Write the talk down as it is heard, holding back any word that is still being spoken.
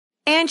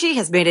Angie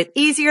has made it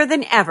easier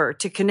than ever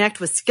to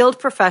connect with skilled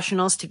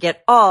professionals to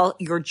get all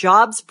your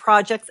jobs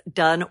projects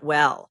done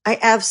well. I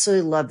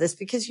absolutely love this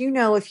because,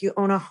 if you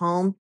own a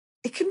home,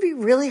 it can be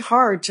really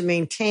hard to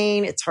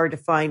maintain. It's hard to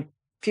find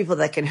people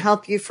that can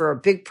help you for a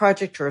big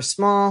project or a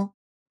small.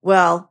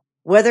 Well,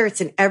 whether it's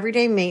in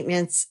everyday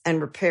maintenance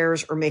and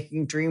repairs or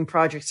making dream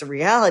projects a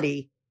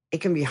reality, it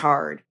can be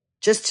hard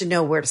just to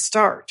know where to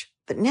start.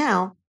 But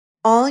now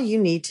all you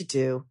need to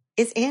do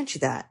is Angie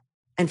that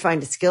and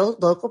find a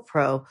skilled local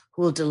pro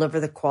who will deliver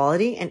the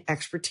quality and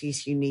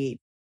expertise you need.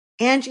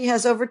 Angie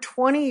has over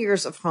 20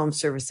 years of home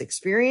service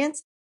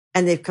experience,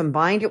 and they've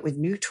combined it with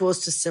new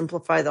tools to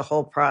simplify the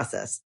whole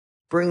process.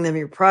 Bring them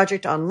your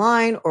project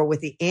online or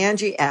with the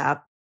Angie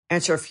app,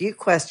 answer a few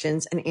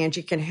questions, and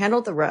Angie can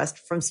handle the rest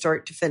from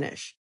start to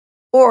finish.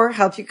 Or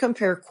help you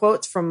compare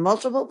quotes from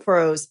multiple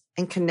pros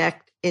and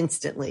connect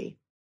instantly,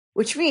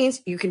 which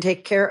means you can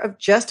take care of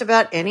just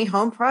about any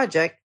home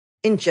project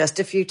in just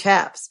a few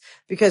taps.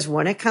 Because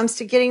when it comes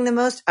to getting the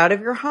most out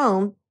of your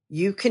home,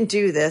 you can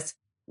do this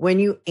when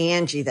you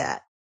Angie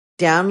that.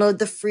 Download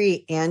the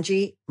free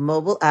Angie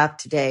mobile app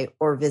today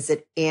or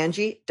visit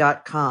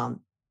Angie.com.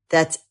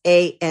 That's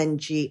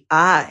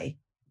ANGI.com.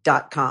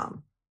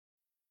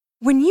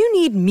 When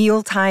you need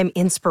mealtime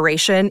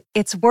inspiration,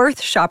 it's worth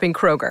shopping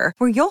Kroger,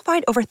 where you'll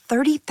find over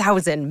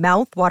 30,000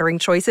 mouth-watering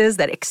choices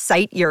that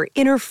excite your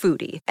inner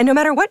foodie. And no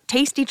matter what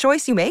tasty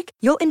choice you make,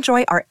 you'll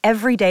enjoy our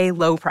everyday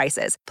low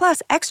prices,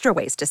 plus extra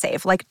ways to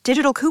save, like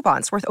digital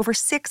coupons worth over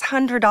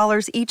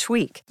 $600 each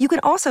week. You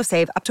can also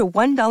save up to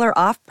 $1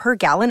 off per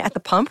gallon at the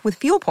pump with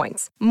fuel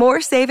points.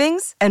 More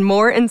savings and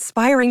more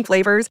inspiring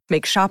flavors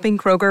make shopping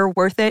Kroger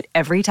worth it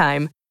every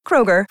time.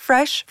 Kroger,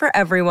 fresh for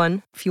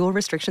everyone. Fuel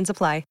restrictions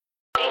apply.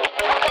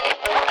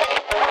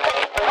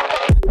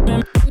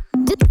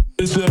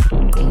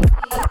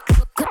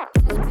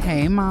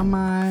 Hey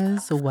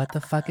mamas, what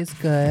the fuck is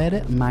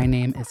good? My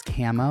name is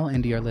Camo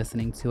and you're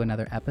listening to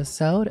another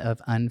episode of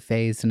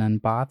Unfazed and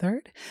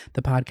Unbothered,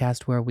 the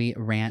podcast where we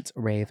rant,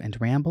 rave, and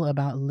ramble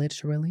about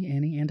literally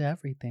any and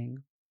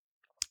everything.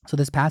 So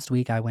this past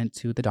week I went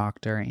to the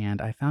doctor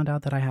and I found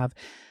out that I have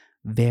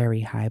very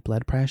high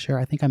blood pressure.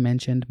 I think I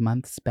mentioned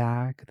months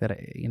back that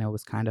it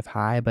was kind of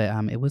high, but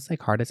it was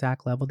like heart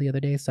attack level the other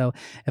day. So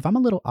if I'm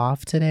a little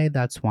off today,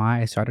 that's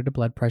why I started a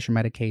blood pressure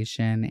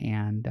medication,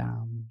 and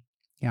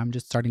I'm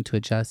just starting to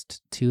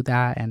adjust to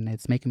that, and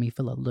it's making me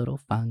feel a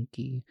little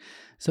funky.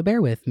 So bear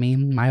with me.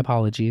 My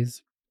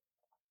apologies.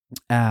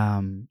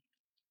 I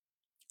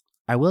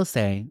will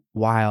say,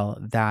 while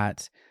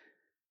that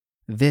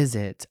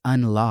visit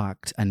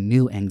unlocked a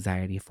new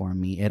anxiety for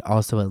me, it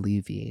also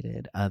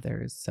alleviated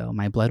others. So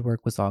my blood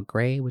work was all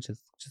great, which is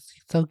just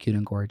so cute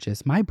and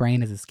gorgeous. My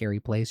brain is a scary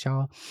place,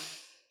 y'all.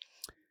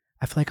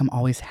 I feel like I'm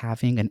always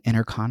having an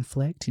inner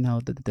conflict.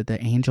 The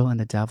angel and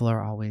the devil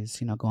are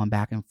always, going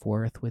back and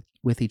forth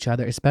with each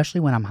other,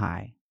 especially when I'm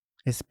high.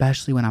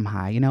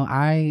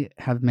 I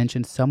have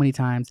mentioned so many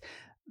times,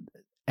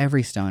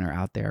 every stoner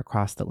out there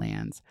across the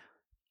lands,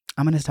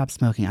 I'm going to stop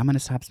smoking.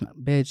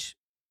 Bitch,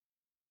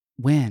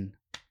 when?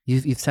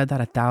 You've said that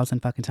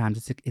 1,000 fucking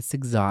times. It's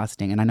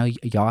exhausting. And I know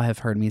y'all have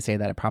heard me say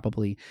that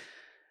probably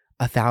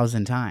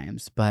 1,000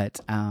 times.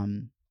 But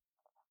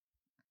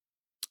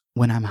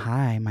when I'm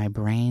high, my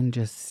brain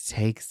just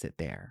takes it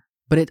there.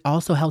 But it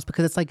also helps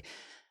because it's like,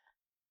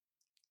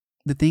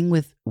 the thing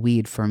with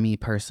weed for me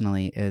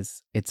personally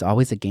is it's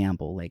always a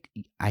gamble. Like,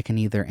 I can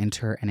either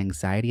enter an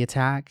anxiety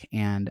attack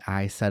and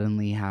I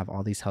suddenly have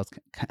all these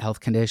health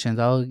conditions.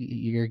 Oh,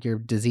 your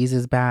disease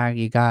is bad.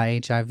 You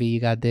got HIV. You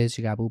got this.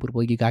 You got boo boo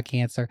boo. You got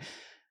cancer.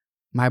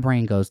 My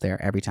brain goes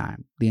there every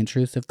time. The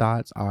intrusive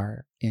thoughts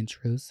are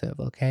intrusive.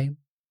 Okay,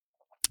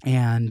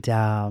 and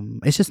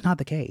it's just not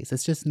the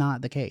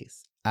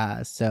case.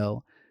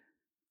 So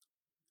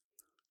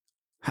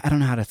I don't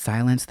know how to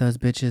silence those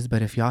bitches,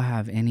 but if y'all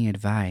have any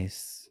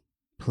advice,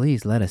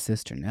 please let a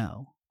sister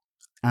know.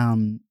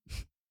 So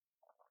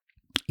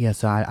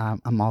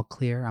I'm all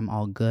clear. I'm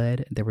all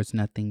good. There was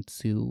nothing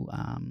too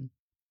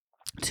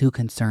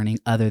concerning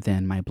other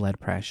than my blood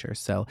pressure.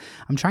 So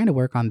I'm trying to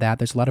work on that.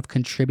 There's a lot of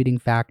contributing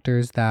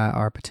factors that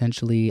are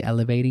potentially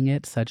elevating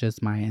it, such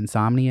as my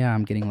insomnia.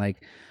 I'm getting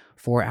like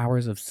 4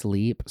 hours of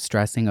sleep,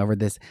 stressing over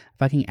this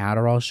fucking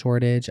Adderall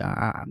shortage.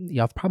 Y'all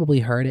have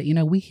probably heard it.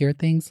 We hear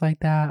things like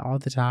that all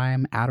the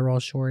time.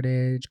 Adderall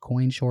shortage,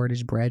 coin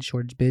shortage, bread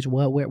shortage. Bitch,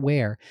 what,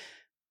 where?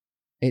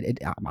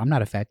 I'm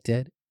not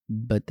affected,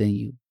 but then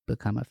you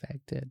become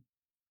affected.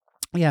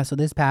 Yeah, so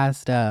this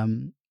past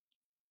 2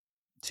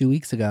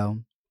 weeks ago,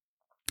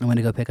 I went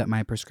to go pick up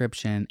my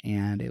prescription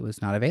and it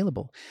was not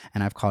available.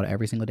 And I've called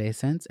every single day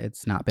since.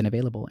 It's not been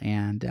available.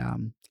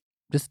 And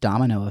just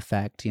domino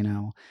effect,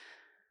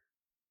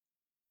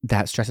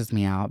 that stresses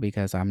me out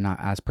because I'm not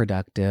as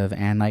productive.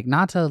 And like,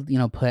 not to,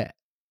 put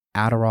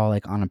Adderall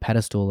like on a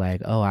pedestal,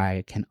 like, oh,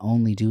 I can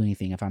only do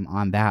anything if I'm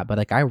on that. But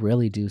like, I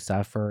really do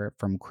suffer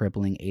from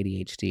crippling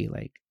ADHD.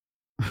 Like,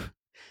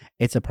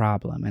 it's a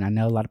problem. And I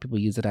know a lot of people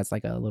use it as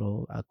like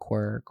a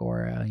quirk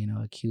or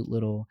a cute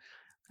little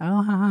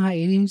oh, haha,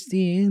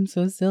 ADHD, I'm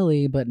so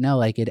silly. But no,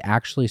 like it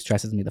actually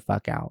stresses me the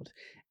fuck out.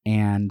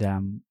 And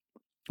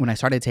when I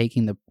started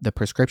taking the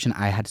prescription,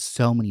 I had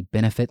so many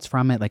benefits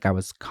from it. Like I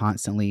was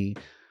constantly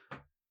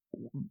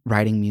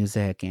writing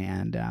music,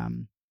 and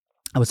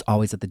I was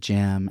always at the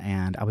gym,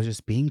 and I was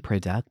just being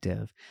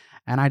productive.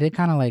 And I did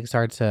kind of like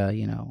start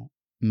to,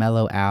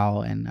 mellow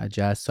out and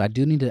adjust. So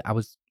I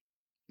was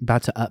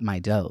about to up my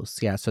dose.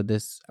 Yeah. So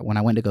when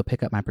I went to go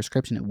pick up my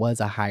prescription, it was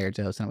a higher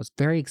dose. And I was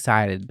very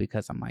excited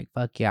because I'm like,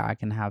 fuck yeah, I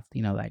can have,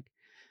 like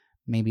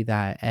maybe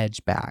that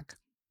edge back.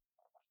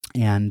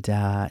 And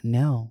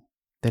no,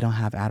 they don't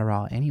have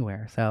Adderall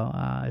anywhere. So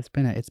it's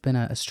been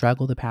a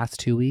struggle the past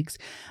 2 weeks.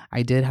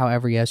 I did,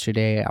 however,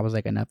 yesterday I was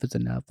like, enough is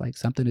enough. Like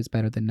something is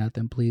better than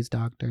nothing. Please,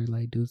 doctor,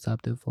 like do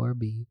something for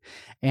me.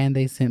 And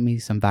they sent me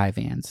some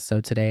Vyvanse.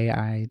 So today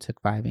I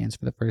took Vyvanse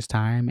for the first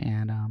time,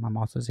 and I'm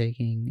also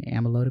taking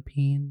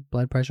amlodipine,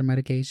 blood pressure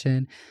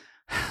medication,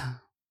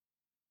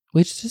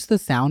 which just the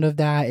sound of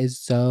that is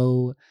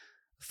so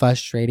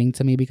frustrating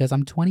to me because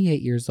I'm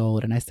 28 years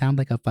old and I sound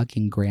like a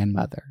fucking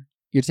grandmother.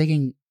 You're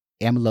taking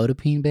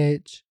amlodipine,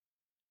 bitch.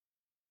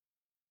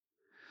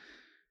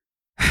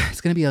 It's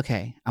gonna be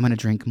okay. I'm gonna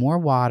drink more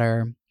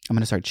water. I'm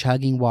gonna start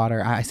chugging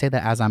water. I say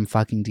that as I'm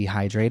fucking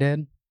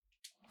dehydrated,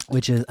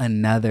 which is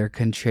another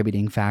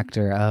contributing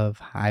factor of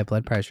high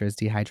blood pressure is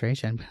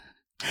dehydration.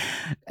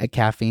 A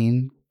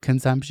caffeine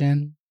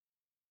consumption.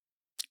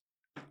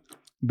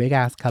 Big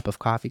ass cup of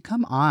coffee.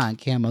 Come on,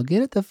 Camo.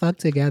 Get it the fuck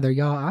together,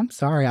 y'all. I'm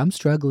sorry. I'm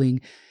struggling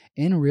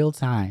in real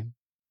time.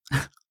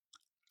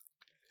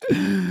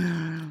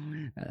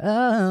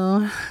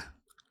 Oh.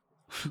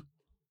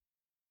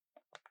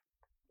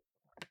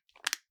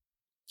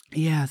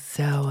 Yeah,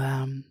 so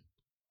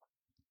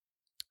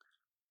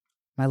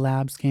my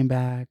labs came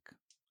back.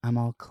 I'm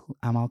all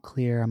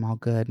clear. I'm all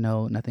good.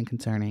 No, nothing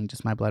concerning.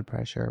 Just my blood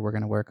pressure. We're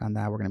gonna work on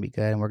that. We're gonna be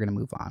good, and we're gonna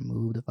move on.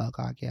 Move the fuck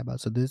on, Camo.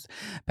 So this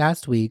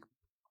past week,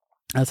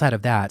 outside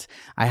of that,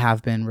 I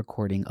have been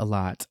recording a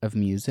lot of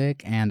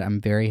music, and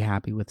I'm very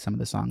happy with some of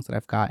the songs that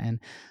I've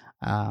gotten.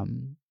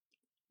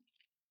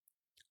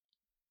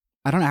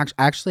 I don't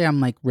actually, I'm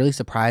like really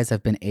surprised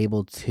I've been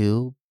able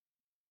to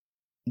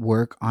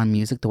work on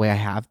music the way I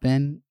have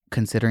been,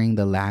 considering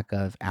the lack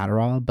of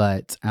Adderall.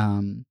 But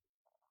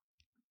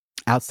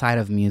outside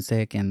of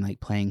music and like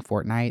playing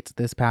Fortnite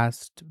this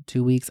past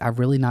 2 weeks, I've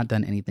really not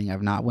done anything.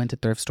 I've not went to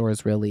thrift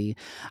stores really.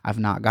 I've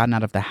not gotten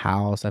out of the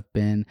house.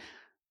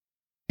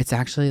 It's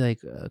actually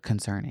like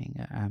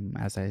concerning.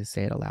 As I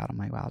say it aloud, I'm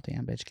like, wow,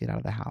 damn, bitch, get out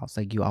of the house.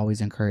 Like you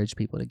always encourage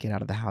people to get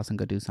out of the house and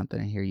go do something.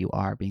 And here you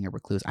are being a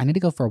recluse. I need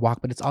to go for a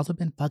walk, but it's also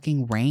been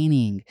fucking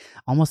raining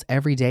almost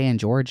every day in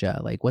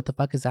Georgia. Like what the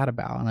fuck is that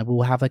about? And like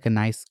we'll have like a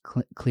nice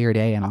clear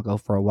day and I'll go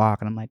for a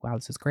walk. And I'm like, wow,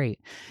 this is great.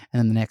 And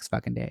then the next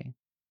fucking day,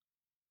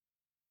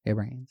 it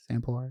rains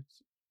and pours.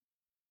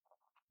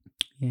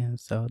 Yeah,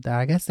 so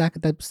I guess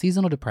that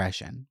seasonal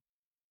depression.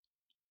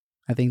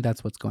 I think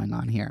that's what's going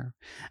on here.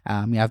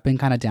 Yeah, I've been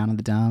kind of down in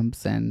the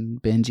dumps,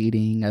 and binge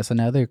eating as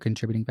another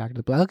contributing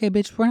factor. But okay,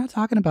 bitch, we're not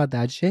talking about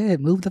that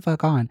shit. Move the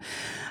fuck on.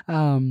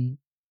 I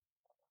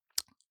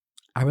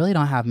really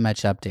don't have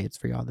much updates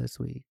for y'all this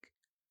week.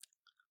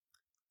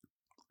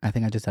 I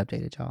think I just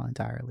updated y'all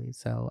entirely.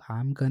 So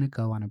I'm going to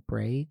go on a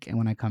break. And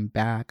when I come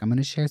back, I'm going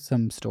to share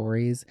some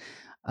stories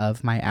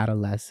of my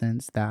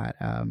adolescence that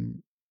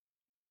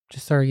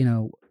just are,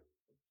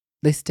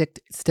 they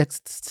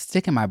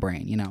stick in my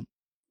brain,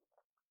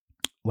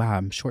 Wow,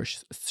 I'm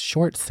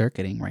short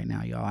circuiting right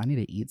now, y'all. I need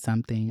to eat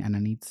something and I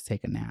need to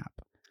take a nap.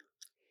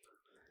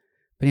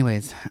 But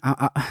anyways,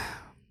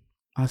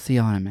 I'll see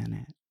y'all in a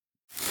minute.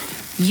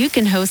 You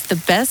can host the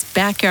best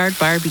backyard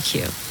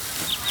barbecue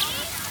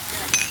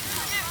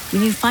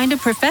when you find a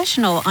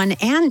professional on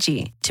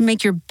Angie to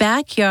make your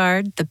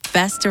backyard the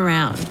best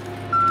around.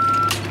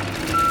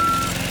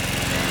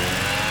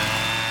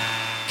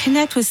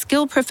 Connect with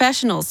skilled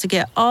professionals to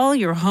get all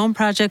your home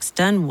projects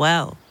done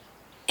well.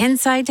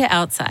 Inside to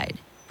outside.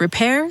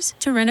 Repairs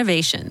to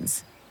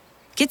renovations.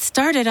 Get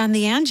started on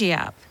the Angie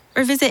app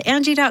or visit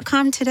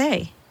Angie.com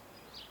today.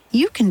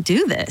 You can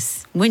do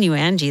this when you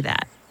Angie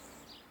that.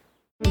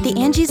 The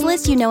Angie's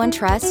List you know and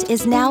trust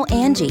is now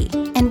Angie,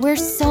 and we're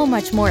so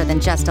much more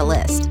than just a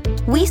list.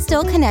 We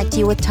still connect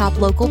you with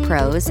top local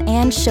pros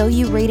and show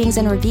you ratings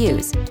and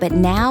reviews, but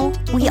now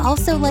we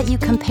also let you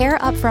compare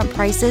upfront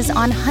prices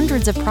on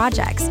hundreds of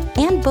projects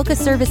and book a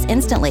service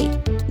instantly.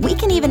 We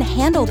can even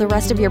handle the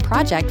rest of your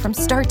project from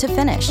start to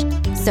finish.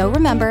 So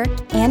remember,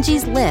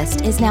 Angie's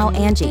List is now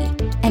Angie,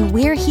 and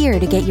we're here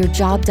to get your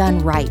job done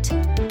right.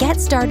 Get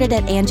started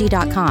at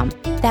Angie.com.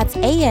 That's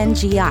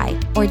ANGI,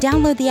 or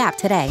download the app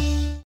today.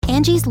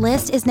 Angie's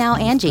List is now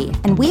Angie,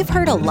 and we've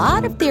heard a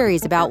lot of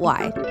theories about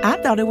why.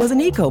 I thought it was an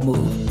eco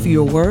move.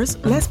 Fewer words,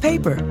 less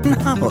paper.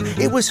 No,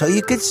 it was so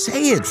you could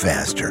say it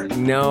faster.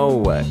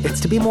 No, it's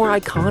to be more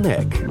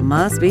iconic.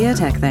 Must be a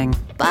tech thing.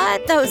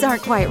 But those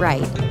aren't quite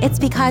right. It's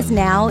because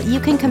now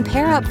you can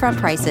compare upfront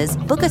prices,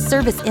 book a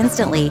service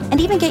instantly, and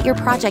even get your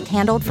project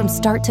handled from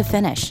start to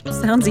finish.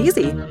 Sounds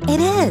easy. It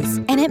is,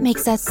 and it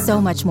makes us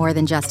so much more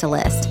than just a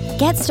list.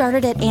 Get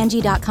started at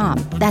Angie.com.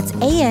 That's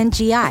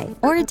ANGI,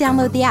 or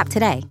download the app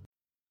today.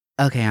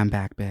 Okay, I'm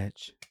back,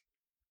 bitch.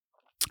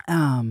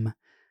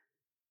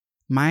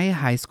 My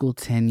high school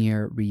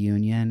 10-year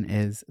reunion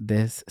is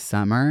this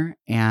summer,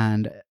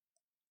 and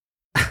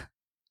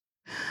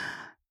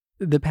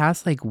the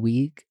past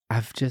week,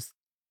 I've just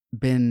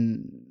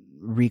been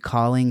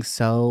recalling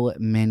so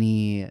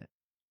many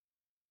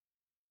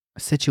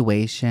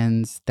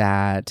situations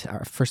that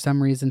are, for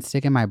some reason,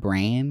 stick in my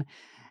brain.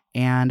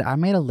 And I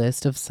made a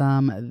list of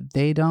some.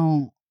 They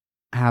don't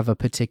have a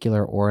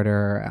particular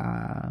order.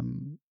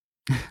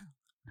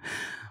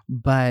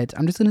 But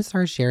I'm just going to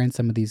start sharing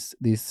some of these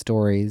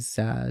stories.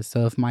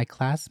 So if my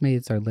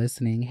classmates are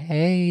listening,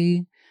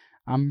 hey,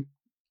 I'm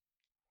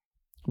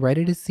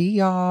ready to see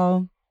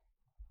y'all.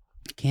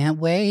 Can't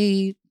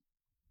wait.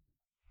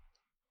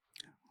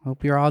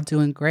 Hope you're all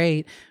doing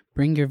great.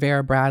 Bring your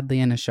Vera Bradley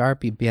and a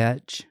Sharpie,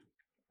 bitch.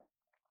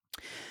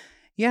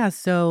 Yeah,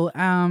 so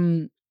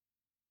I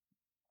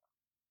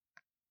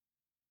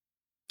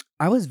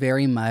was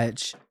very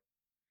much,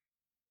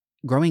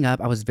 growing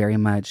up, I was very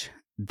much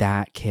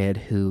that kid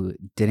who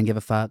didn't give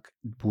a fuck,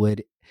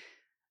 would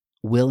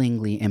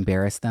willingly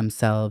embarrass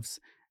themselves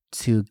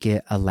to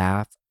get a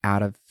laugh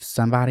out of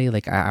somebody.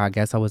 I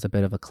guess I was a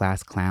bit of a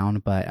class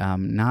clown, but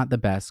not the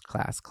best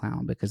class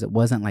clown, because it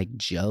wasn't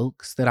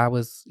jokes that I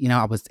was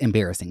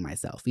embarrassing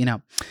myself,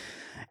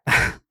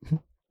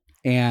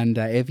 And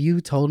if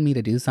you told me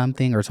to do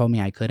something, or told me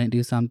I couldn't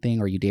do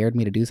something, or you dared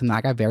me to do something,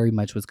 I very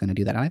much was going to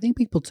do that. And I think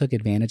people took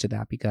advantage of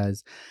that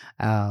because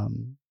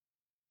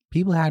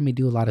people had me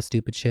do a lot of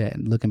stupid shit.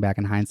 And looking back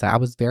in hindsight, I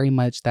was very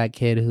much that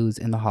kid who's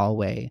in the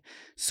hallway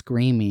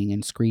screaming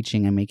and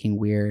screeching and making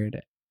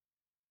weird,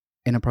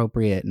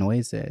 inappropriate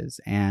noises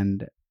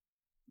and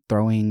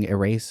throwing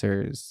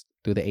erasers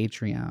through the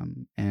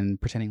atrium and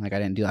pretending like I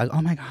didn't do it.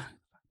 Oh my God.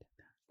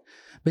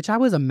 Bitch, I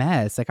was a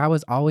mess. I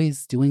was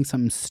always doing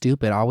something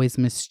stupid, always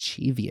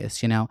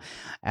mischievous,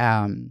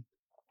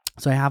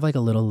 So I have a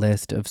little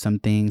list of some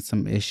things,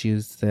 some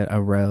issues that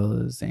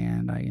arose,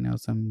 and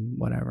some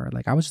whatever.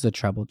 I was just a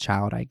troubled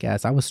child, I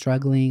guess. I was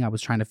struggling. I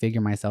was trying to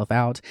figure myself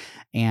out,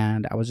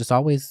 and I was just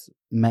always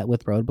met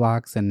with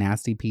roadblocks and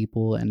nasty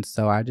people. And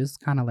so I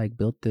just kind of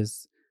built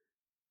this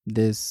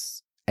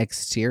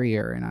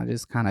exterior, and I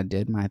just kind of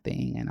did my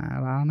thing. And I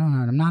don't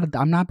know.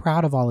 I'm not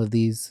proud of all of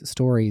these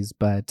stories,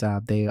 but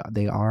they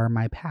are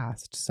my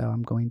past. So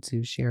I'm going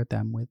to share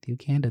them with you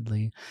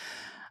candidly.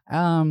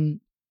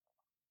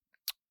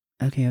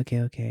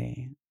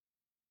 Okay.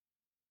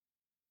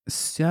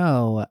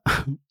 So,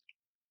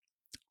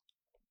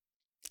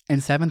 in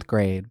 7th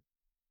grade,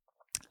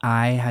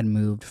 I had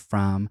moved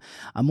from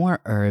a more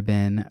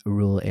urban,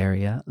 rural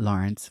area,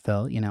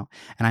 Lawrenceville, and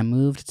I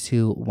moved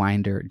to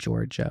Winder,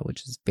 Georgia,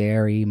 which is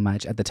very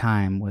much, at the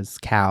time, was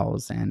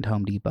Cows and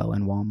Home Depot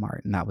and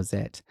Walmart, and that was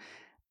it.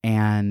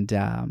 And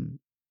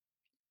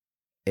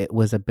it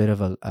was a bit of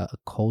a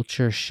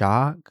culture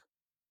shock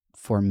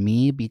for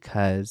me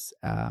because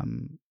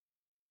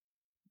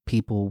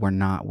people were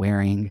not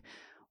wearing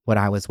what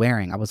I was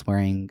wearing. I was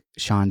wearing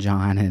Sean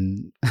John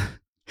and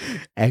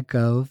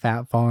Echo,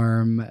 Fat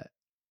Farm,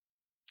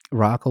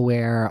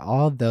 Rockaware,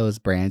 all those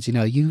brands.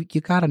 You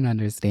got an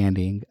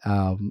understanding,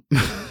 a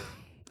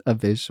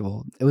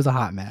visual. It was a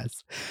hot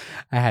mess.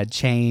 I had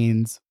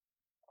chains.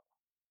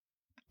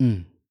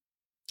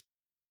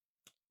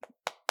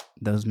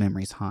 Those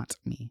memories haunt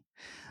me.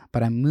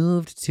 But I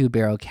moved to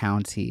Barrow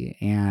County,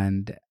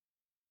 and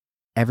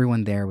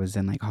everyone there was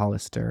in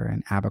Hollister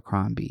and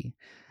Abercrombie.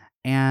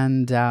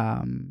 And,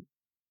 I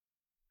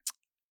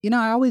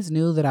always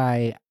knew that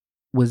I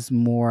was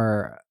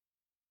more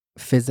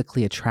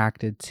physically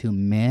attracted to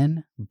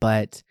men,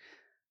 but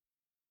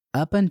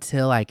up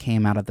until I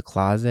came out of the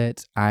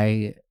closet,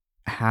 I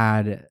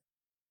had,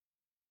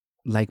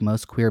 like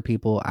most queer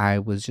people, I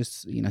was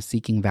just,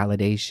 seeking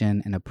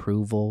validation and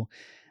approval,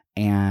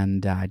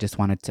 and I just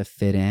wanted to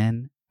fit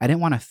in. I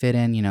didn't want to fit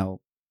in,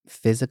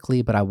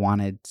 physically, but I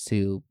wanted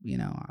to,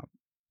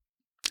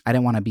 I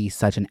didn't want to be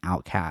such an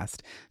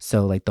outcast.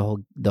 So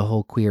the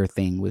whole queer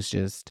thing was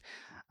just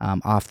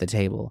off the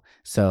table.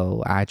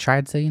 So I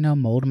tried to,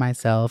 mold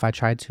myself. I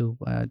tried to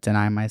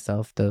deny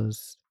myself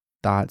those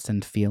thoughts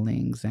and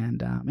feelings.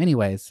 And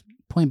anyways,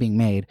 point being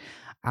made,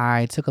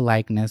 I took a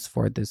likeness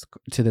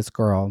to this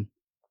girl.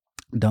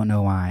 Don't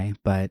know why,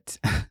 but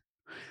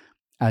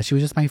she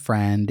was just my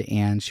friend,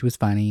 and she was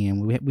funny,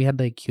 and we had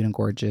cute and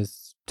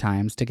gorgeous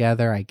times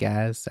together, I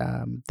guess.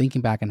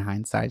 Thinking back in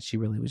hindsight, she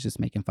really was just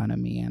making fun of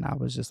me, and I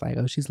was just like,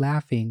 oh, she's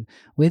laughing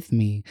with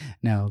me.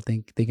 No,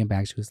 thinking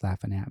back, she was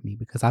laughing at me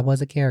because I was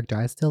a character.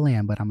 I still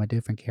am, but I'm a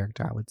different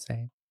character, I would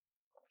say.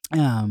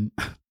 But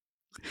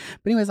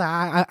anyways,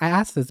 I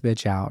asked this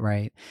bitch out,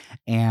 right?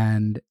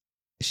 And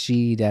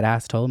she dead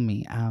ass told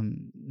me,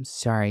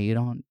 sorry, you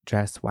don't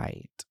dress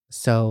white.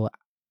 So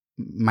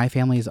my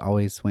family's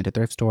always went to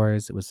thrift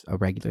stores. It was a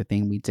regular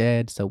thing we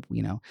did. So,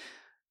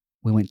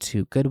 we went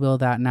to Goodwill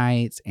that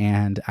night,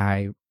 and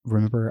I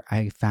remember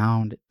I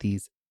found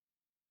these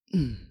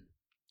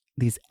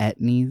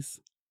Etnies,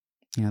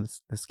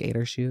 the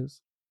skater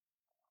shoes.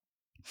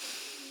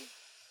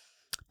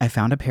 I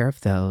found a pair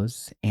of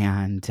those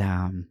and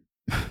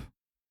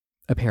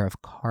a pair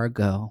of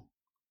cargo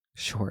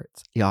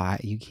shorts. Y'all,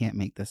 you can't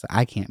make this.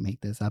 I can't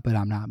make this up, but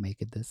I'm not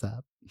making this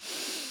up.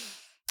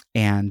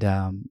 And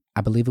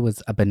I believe it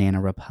was a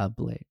Banana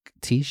Republic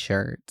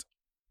t-shirt.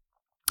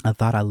 I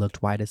thought I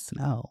looked white as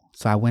snow.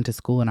 So I went to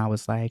school and I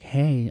was like,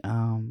 hey,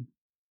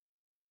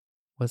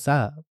 what's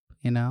up?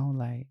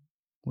 Like,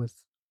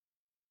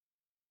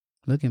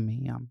 look at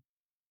me. I'm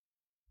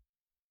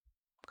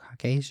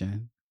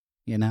Caucasian.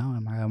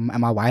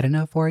 Am I white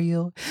enough for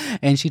you?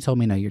 And she told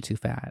me, no, you're too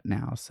fat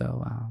now.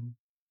 So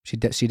she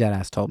dead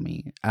ass told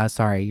me,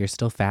 sorry, you're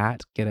still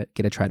fat. Get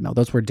a treadmill.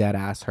 Those were dead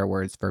ass her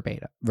words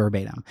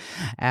verbatim.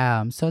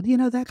 So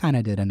that kind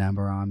of did a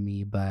number on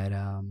me. But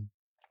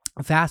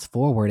fast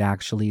forward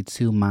actually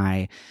to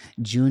my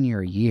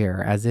junior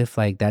year, as if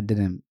like that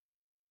didn't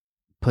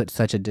put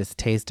such a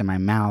distaste in my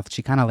mouth.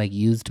 She kind of like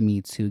used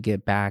me to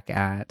get back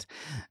at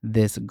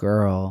this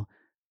girl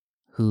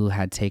who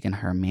had taken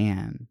her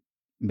man,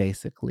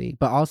 basically.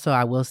 But also,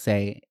 I will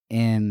say,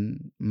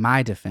 in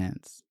my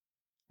defense,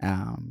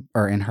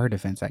 or in her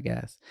defense, I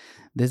guess,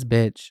 this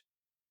bitch,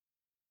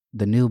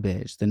 the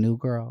new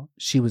girl,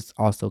 she was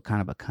also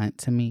kind of a cunt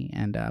to me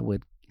and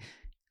would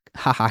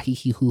ha ha hee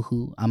hee hoo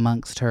hoo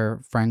amongst her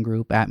friend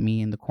group at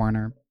me in the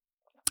corner.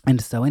 And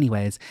so,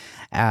 anyways,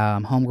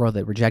 homegirl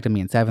that rejected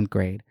me in 7th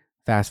grade,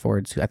 fast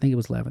forward to, I think it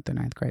was 11th or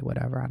 9th grade,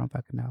 whatever. I don't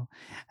fucking know.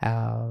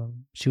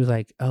 She was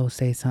like, oh,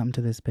 say something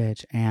to this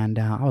bitch. And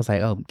I was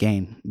like, oh,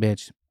 game,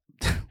 bitch.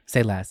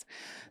 Say less.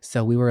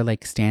 So we were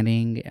like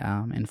standing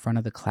in front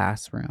of the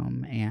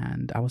classroom.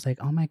 And I was like,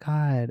 oh my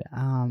God,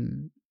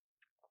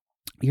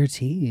 your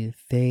teeth,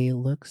 they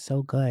look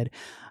so good.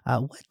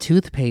 What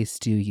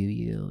toothpaste do you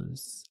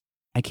use?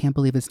 I can't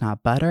believe it's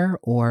not butter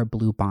or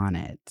Blue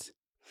Bonnet.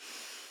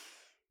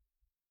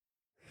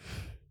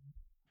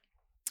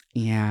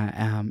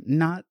 Yeah,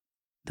 not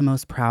the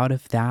most proud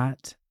of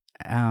that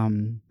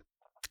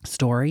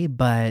story,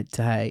 but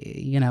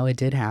it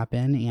did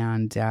happen,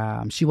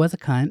 and she was a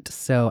cunt.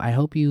 So I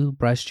hope you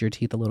brushed your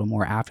teeth a little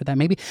more after that.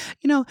 Maybe,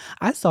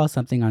 I saw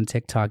something on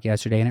TikTok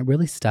yesterday, and it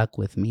really stuck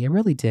with me. It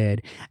really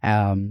did.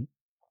 I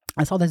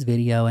saw this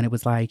video, and it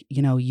was like,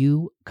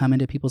 you come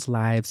into people's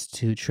lives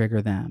to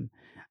trigger them,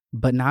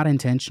 but not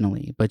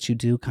intentionally. But you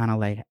do kind of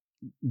like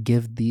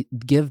give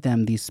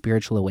them these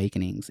spiritual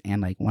awakenings.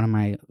 And like one of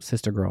my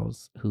sister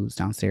girls who's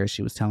downstairs,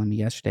 she was telling me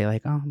yesterday,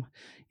 like, I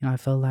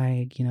feel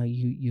like,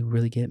 you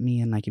really get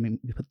me, and like you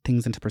make me put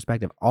things into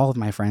perspective. All of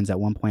my friends at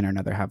one point or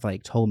another have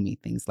like told me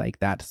things like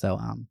that. So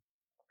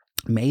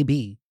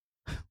maybe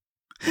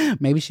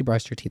she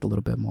brushed her teeth a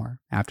little bit more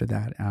after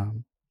that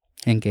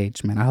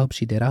engagement. I hope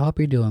she did. I hope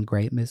you're doing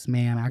great, Miss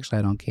Ma'am. Actually,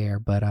 I don't care,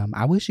 but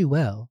I wish you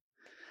well.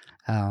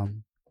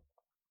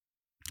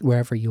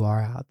 Wherever you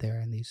are out there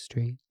in these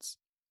streets.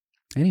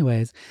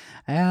 Anyways,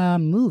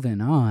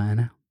 moving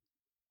on.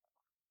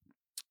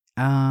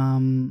 I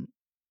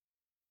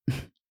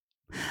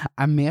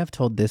may have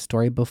told this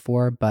story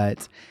before,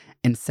 but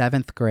in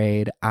 7th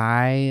grade,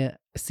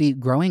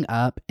 growing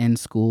up in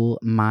school,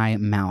 my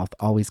mouth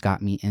always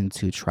got me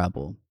into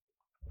trouble.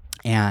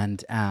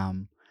 And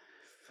in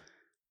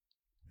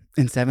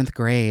 7th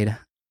grade,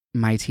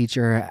 my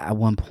teacher at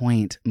one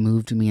point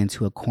moved me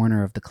into a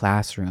corner of the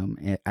classroom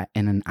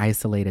in an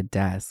isolated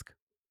desk.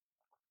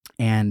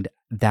 And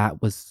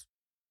that was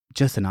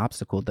just an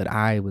obstacle that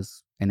I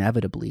was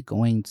inevitably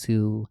going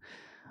to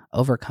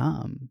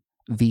overcome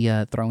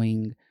via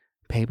throwing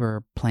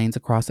paper planes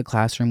across the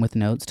classroom with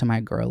notes to my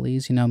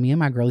girlies. Me and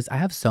my girlies, I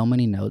have so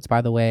many notes,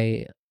 by the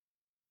way.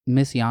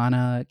 Miss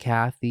Yana,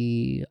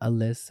 Kathy,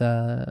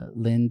 Alyssa,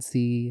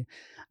 Lindsay,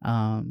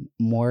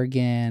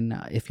 Morgan,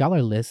 if y'all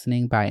are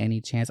listening by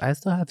any chance, I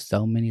still have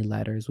so many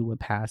letters we would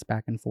pass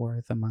back and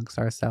forth amongst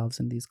ourselves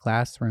in these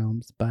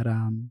classrooms. But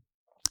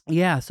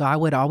yeah, so I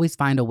would always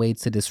find a way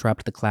to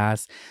disrupt the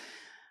class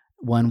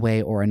one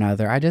way or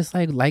another. I just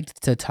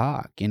liked to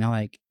talk,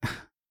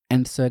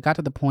 and so it got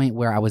to the point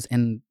where I was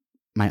in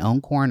my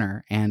own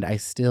corner and I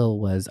still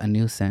was a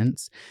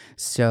nuisance.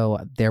 So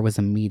there was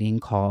a meeting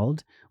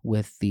called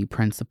with the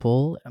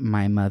principal,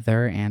 my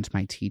mother, and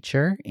my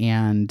teacher.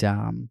 And,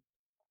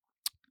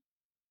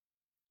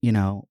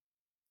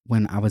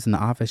 when I was in the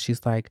office,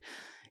 she's like,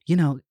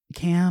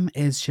 Cam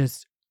is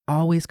just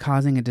always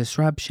causing a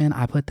disruption.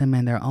 I put them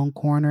in their own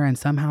corner and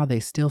somehow they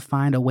still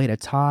find a way to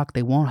talk.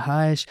 They won't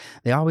hush.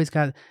 They're always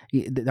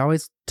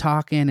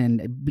talking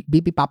and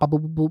beep, beep, bop, bop,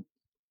 boop, boop, boop.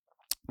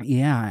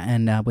 Yeah.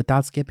 And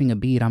without skipping a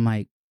beat, I'm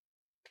like,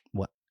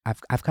 what?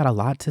 I've got a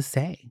lot to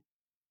say.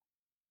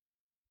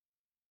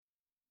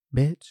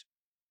 Bitch.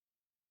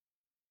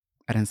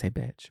 I didn't say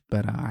bitch,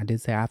 but I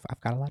did say I've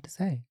got a lot to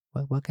say.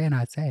 What can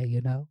I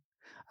say,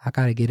 I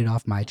gotta get it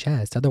off my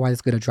chest. Otherwise,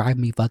 it's gonna drive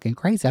me fucking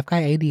crazy. I've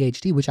got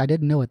ADHD, which I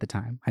didn't know at the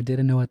time.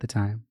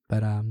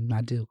 But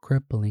I do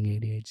crippling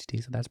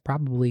ADHD. So that's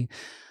probably,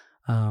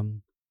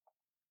 um,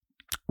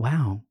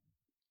 wow.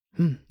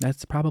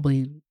 That's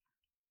probably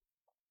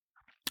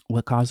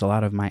what caused a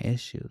lot of my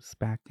issues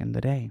back in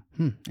the day.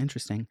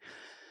 Interesting.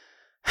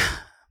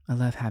 I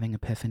love having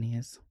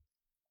epiphanies.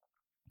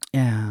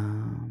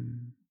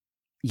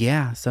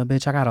 Yeah, so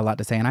bitch, I got a lot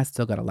to say, and I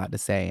still got a lot to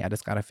say. I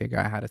just gotta figure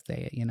out how to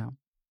say it,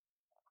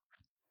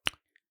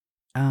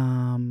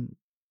 Um,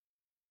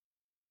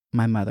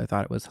 my mother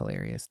thought it was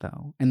hilarious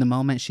though. In the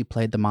moment she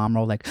played the mom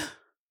role, like,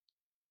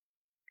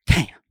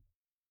 damn.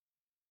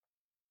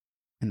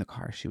 In the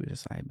car, she was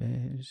just like,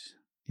 bitch,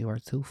 you are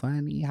too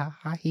funny. Ha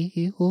ha hee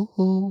hee hoo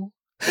hoo.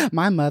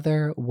 My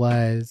mother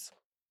was,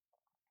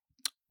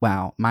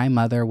 wow, my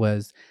mother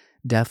was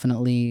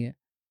definitely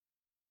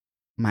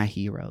my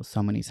hero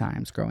so many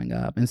times growing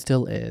up and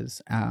still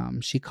is.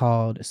 She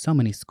called so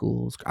many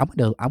schools.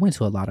 I went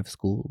to a lot of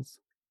schools,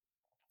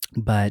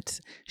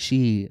 but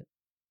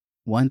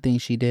one thing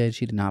she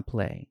did not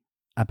play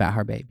about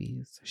her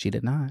babies. She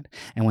did not.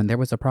 And when there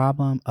was a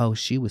problem, oh,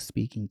 she was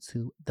speaking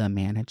to the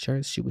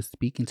managers. She was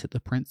speaking to the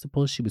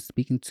principals. She was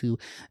speaking to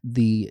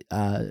the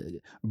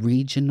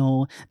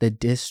regional, the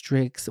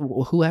districts,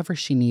 whoever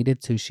she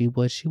needed to. She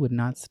would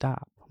not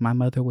stop. My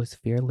mother was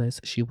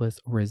fearless. She was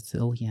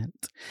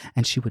resilient,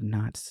 and she would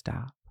not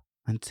stop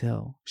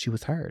until she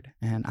was heard.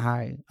 And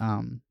I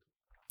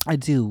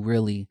do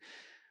really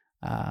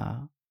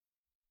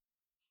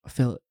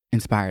feel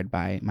inspired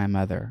by my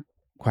mother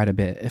quite a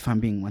bit, if I'm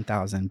being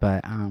 1000.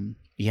 But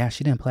yeah,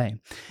 she didn't play.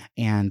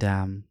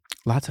 And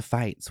lots of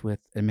fights with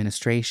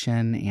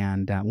administration.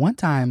 And one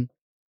time,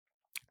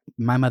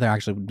 my mother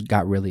actually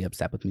got really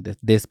upset with me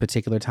this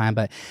particular time.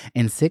 But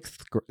in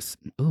sixth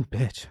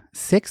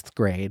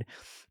grade,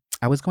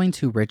 I was going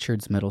to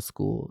Richards Middle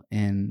School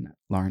in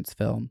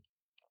Lawrenceville.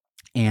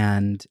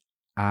 And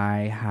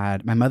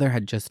my mother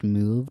had just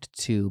moved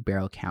to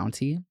Barrow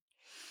County.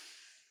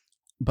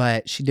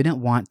 But she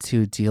didn't want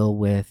to deal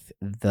with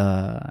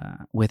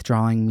the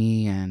withdrawing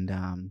me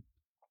and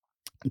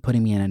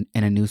putting me in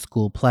a new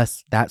school.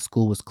 Plus, that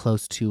school was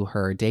close to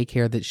her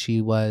daycare that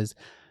she was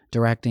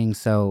directing,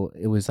 so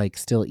it was like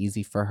still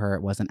easy for her.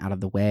 It wasn't out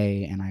of the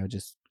way, and I would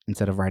just,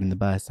 instead of riding the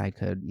bus, I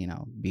could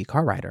be a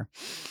car rider.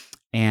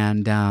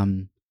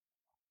 And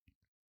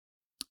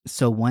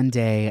so one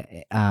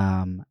day,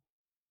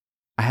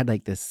 I had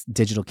like this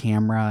digital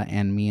camera,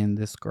 and me and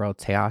this girl,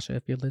 Tayasha,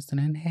 if you're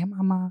listening, hey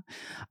mama,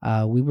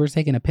 we were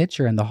taking a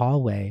picture in the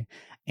hallway,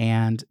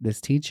 and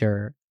this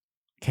teacher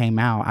came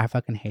out. I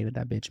fucking hated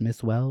that bitch,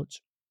 Miss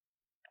Welch.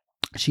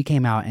 She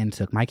came out and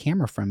took my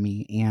camera from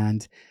me,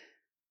 and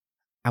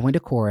I went to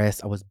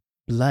chorus. I was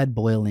blood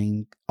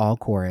boiling all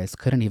chorus.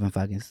 Couldn't even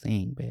fucking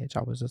sing, bitch.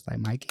 I was just like,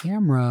 my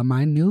camera,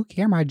 my new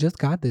camera. I just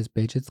got this,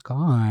 bitch. It's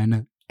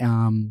gone.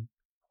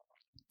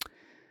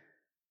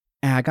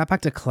 And I got back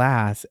to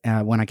class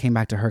when I came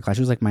back to her class.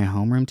 She was like my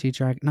homeroom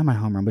teacher. Not my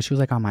homeroom, but she was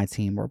like on my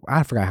team.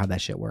 I forgot how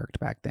that shit worked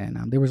back then.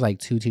 There was like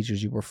 2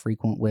 teachers you were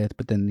frequent with,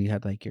 but then you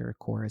had like your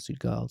chorus, you'd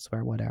go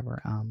elsewhere,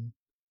 whatever.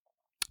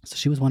 So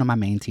she was one of my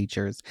main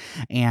teachers.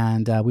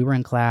 And we were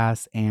in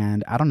class,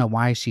 and I don't know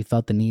why she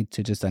felt the need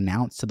to just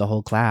announce to the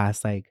whole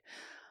class, like,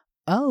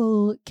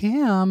 oh,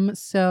 Cam,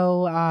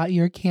 so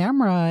your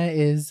camera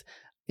is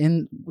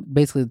in,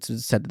 basically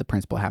said that the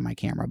principal had my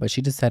camera, but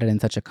she just said it in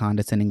such a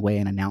condescending way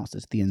and announced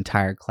it to the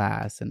entire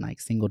class and like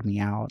singled me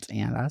out.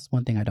 And that's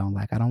one thing I don't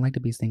like. I don't like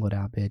to be singled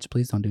out, bitch.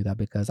 Please don't do that,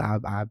 because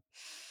I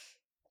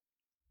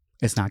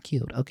it's not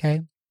cute,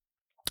 okay?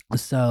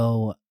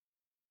 So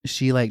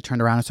she like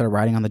turned around and started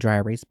writing on the dry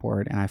erase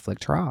board, and I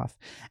flicked her off.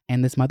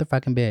 And this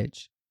motherfucking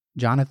bitch,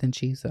 Jonathan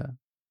Chisa,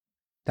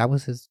 that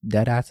was his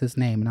dead ass's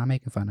name, and I'm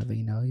making fun of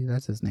it,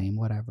 that's his name,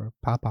 whatever.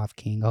 Pop off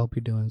King. I hope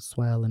you're doing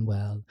swell and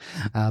well.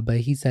 But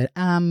he said,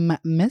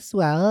 Miss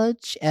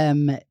Welch,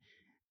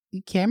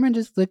 Cameron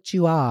just flicked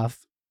you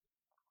off.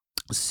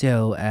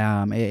 So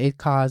it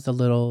caused a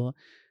little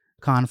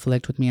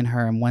conflict with me and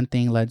her, and one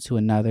thing led to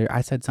another.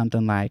 I said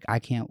something like, I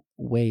can't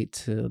wait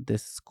till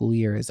this school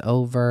year is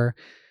over.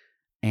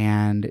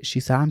 And she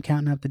said, I'm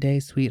counting up the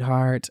days,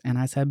 sweetheart. And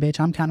I said, bitch,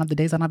 I'm counting up the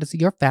days I don't have to see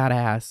your fat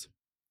ass.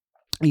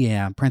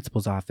 Yeah,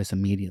 principal's office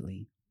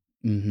immediately.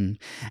 And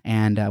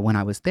when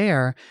I was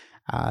there,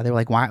 they were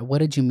like, "Why? What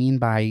did you mean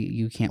by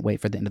you can't wait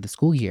for the end of the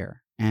school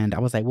year?" And I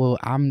was like, "Well,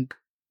 I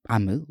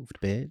moved,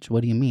 bitch.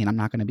 What do you mean? I'm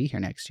not going to be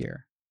here next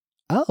year."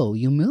 Oh,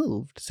 you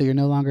moved, so you're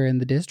no longer in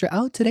the district.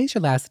 Oh, today's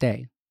your last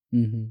day.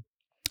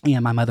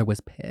 Yeah, my mother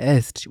was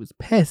pissed. She was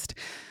pissed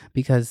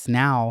because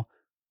now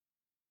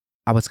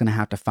I was going to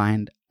have to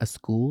find a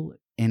school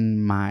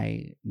in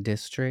my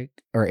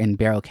district or in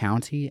Barrow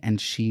County,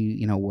 and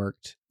she,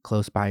 worked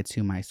close by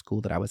to my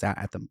school that I was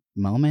at the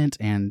moment,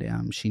 and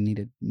she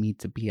needed me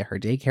to be at her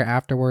daycare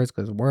afterwards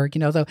because of work,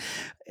 so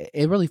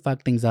it really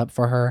fucked things up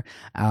for her.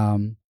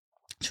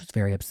 She was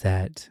very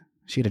upset.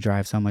 She had to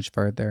drive so much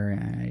further,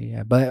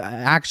 yeah. But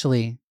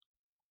actually,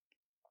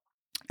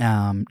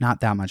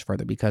 Not that much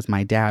further because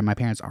my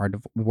parents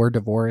were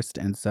divorced,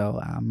 and so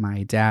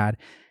my dad,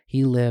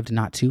 he lived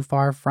not too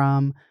far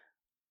from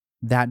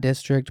that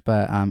district,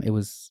 but it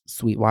was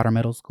Sweetwater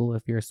Middle School.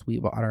 If you're a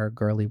Sweetwater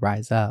girly,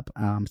 rise up.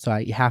 So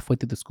I halfway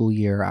through the school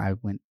year, I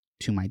went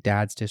to my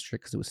dad's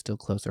district because it was still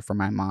closer for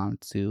my mom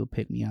to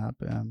pick me up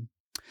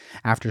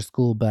after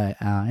school.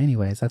 But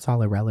anyways, that's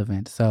all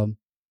irrelevant. So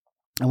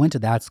I went to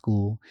that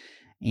school,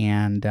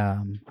 and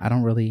I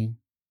don't really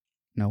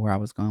know where I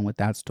was going with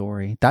that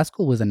story. That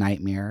school was a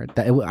nightmare.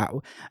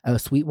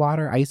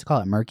 Sweetwater, I used to call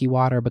it murky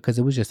water because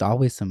it was just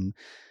always some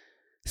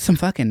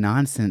fucking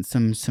nonsense,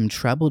 some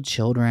troubled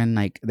children.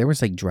 Like there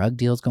was like drug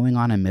deals going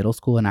on in middle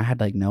school, and I had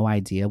like no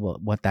idea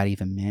what that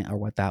even meant or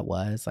what that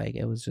was. Like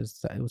it was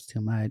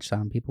too much.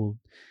 People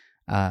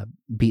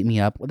beat me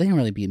up. Well, they didn't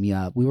really beat me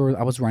up.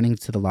 I was running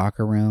to the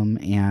locker room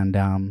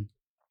and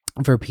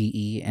for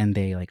PE, and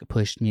they like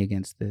pushed me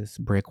against this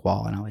brick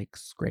wall, and I like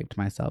scraped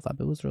myself up.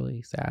 It was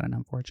really sad and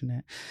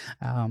unfortunate.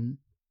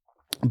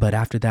 But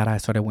after that, I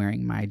started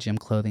wearing my gym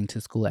clothing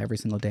to school every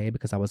single day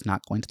because I was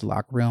not going to the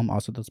locker room.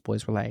 Also, those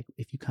boys were like,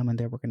 if you come in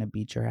there, we're going to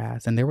beat your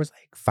ass. And there was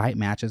like fight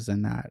matches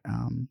in that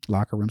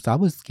locker room. So I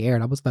was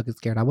scared. I was fucking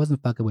scared. I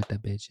wasn't fucking with the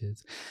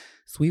bitches.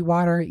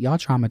 Sweetwater, y'all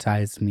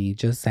traumatized me.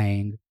 Just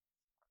saying.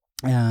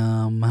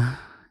 Yeah.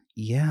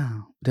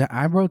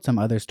 I wrote some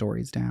other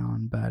stories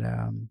down, but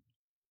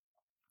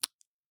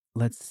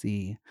let's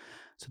see.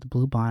 So the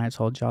blue bonnet,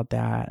 told y'all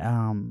that.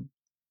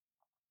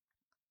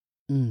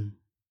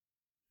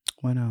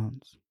 What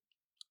else?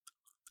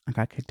 I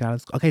got kicked out of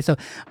school. Okay, so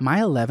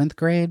my 11th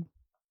grade,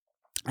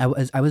 I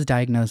was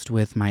diagnosed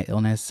with my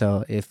illness.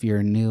 So if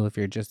you're new, if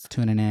you're just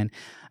tuning in,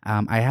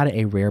 I had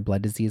a rare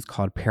blood disease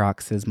called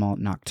paroxysmal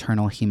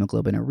nocturnal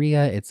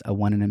hemoglobinuria. It's a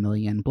 1 in a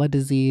million blood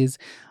disease.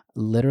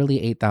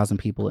 Literally 8,000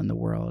 people in the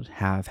world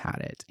have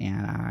had it,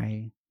 and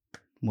I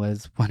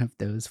was one of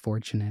those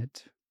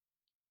fortunate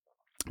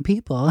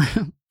people.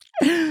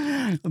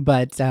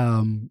 But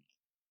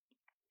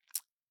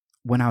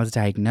when I was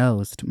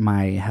diagnosed,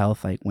 my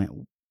health like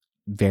went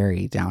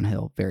very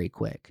downhill very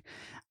quick.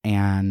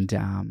 And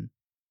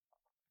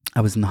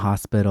I was in the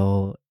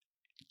hospital,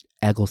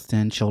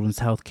 Eggleston Children's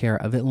Healthcare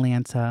of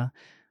Atlanta.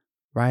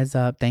 Rise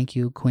up. Thank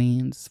you,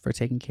 Queens, for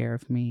taking care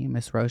of me.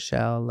 Miss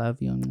Rochelle,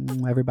 love you.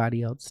 And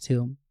everybody else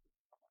too.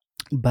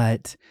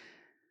 But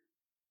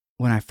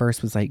when I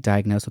first was like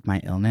diagnosed with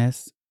my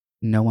illness,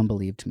 no one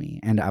believed me.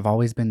 And I've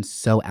always been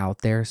so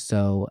out there.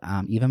 So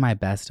even my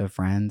best of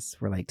friends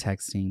were like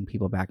texting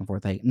people back and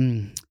forth like,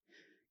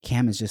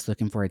 Cam is just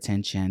looking for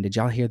attention. Did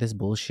y'all hear this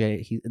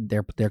bullshit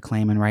they're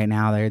claiming right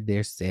now?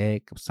 They're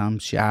sick. Some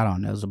shit, I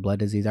don't know, it's a blood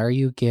disease. Are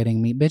you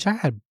kidding me? Bitch, I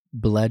had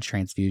blood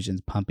transfusions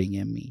pumping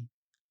in me.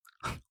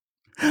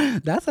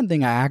 That's something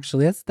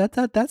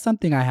that's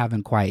something I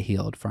haven't quite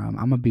healed from.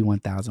 I'm gonna be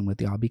 1,000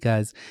 with y'all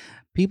because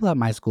people at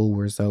my school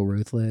were so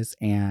ruthless,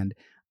 and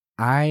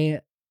I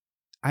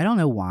don't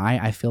know why.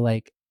 I feel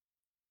like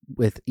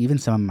with even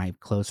some of my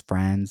close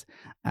friends,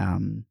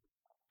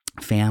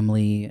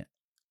 family,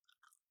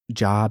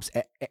 jobs,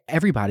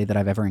 everybody that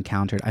I've ever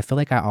encountered, I feel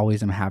like I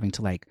always am having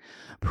to like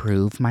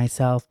prove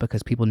myself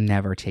because people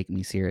never take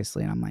me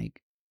seriously. And I'm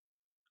like,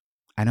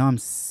 I know I'm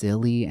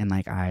silly and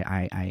like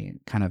I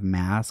kind of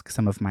mask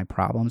some of my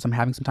problems I'm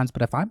having sometimes,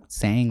 but if I'm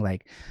saying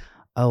like,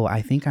 oh,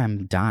 I think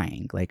I'm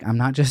dying, like I'm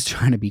not just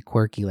trying to be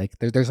quirky, like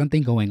there's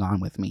something going on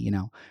with me, you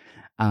know.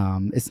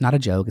 It's not a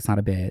joke, it's not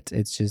a bit,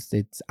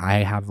 I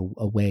have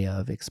a way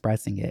of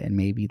expressing it, and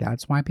maybe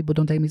that's why people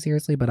don't take me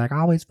seriously. But like I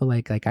always feel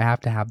like I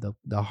have to have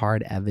the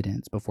hard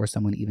evidence before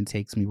someone even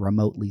takes me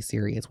remotely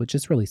serious, which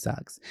just really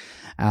sucks.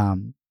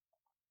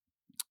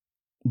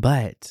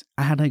 But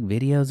I had like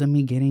videos of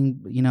me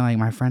getting, you know, like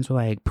my friends were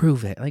like,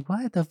 prove it. Like,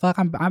 what the fuck?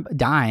 I'm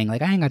dying.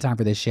 Like, I ain't got time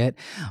for this shit.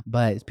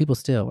 But people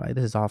still like,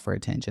 this is all for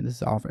attention. This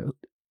is all for,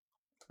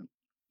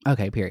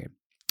 okay, period.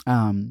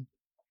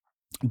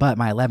 But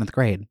my 11th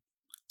grade,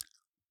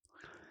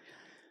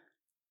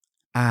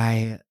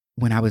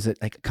 when I was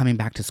like coming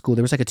back to school,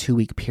 there was like a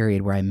 2-week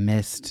period where I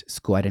missed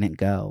school. I didn't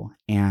go.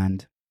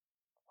 And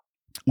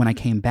when I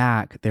came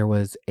back, there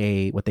was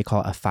what they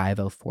call a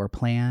 504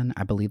 plan.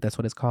 I believe that's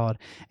what it's called.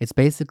 It's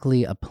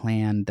basically a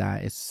plan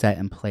that is set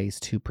in place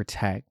to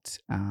protect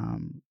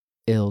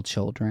ill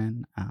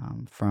children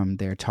from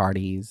their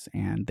tardies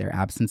and their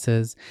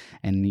absences,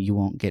 and you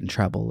won't get in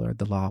trouble or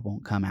the law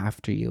won't come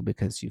after you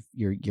because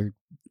you're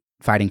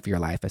fighting for your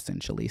life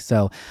essentially.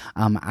 So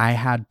they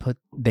had put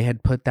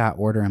that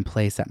order in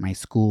place at my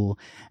school,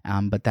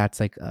 but that's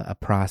like a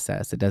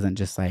process. It doesn't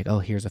just like, oh,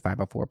 here's a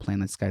 504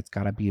 plan, it's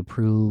got to be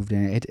approved,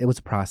 and it was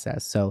a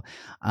process. So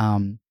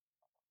I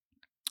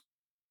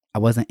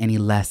wasn't any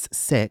less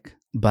sick,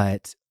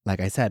 but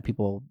like I said,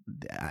 people,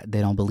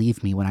 they don't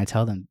believe me when I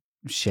tell them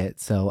shit.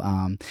 So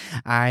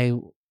I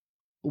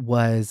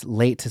was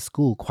late to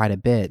school quite a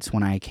bit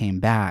when I came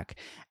back,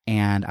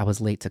 and I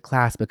was late to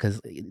class because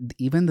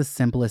even the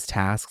simplest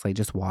tasks, like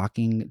just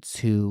walking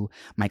to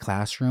my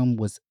classroom,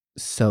 was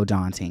so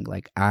daunting.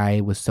 Like,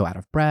 I was so out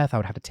of breath. I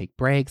would have to take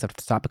breaks. I would have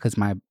to stop because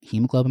my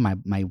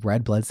hemoglobin, my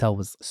red blood cell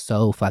was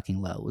so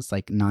fucking low. It was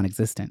like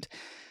non-existent.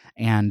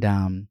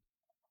 And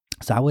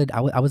so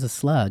I was a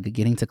slug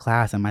getting to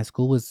class, and my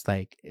school was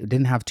like, it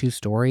didn't have 2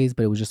 stories,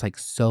 but it was just like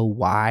so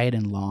wide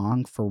and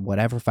long for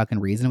whatever fucking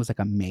reason. It was like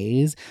a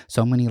maze.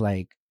 So many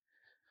like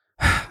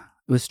it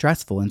was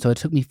stressful. And so it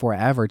took me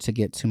forever to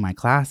get to my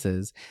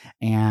classes.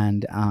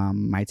 And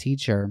my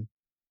teacher,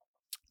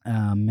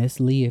 Miss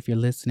Lee, if you're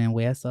listening,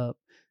 what's up,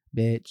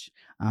 bitch?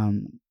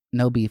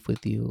 No beef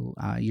with you.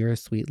 You're a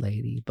sweet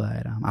lady,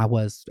 but I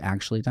was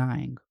actually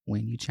dying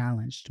when you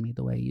challenged me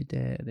the way you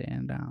did.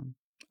 And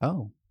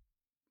oh,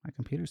 my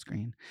computer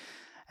screen.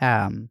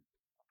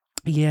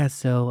 Yeah,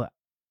 so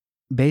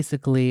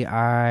basically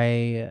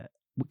I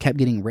kept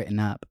getting written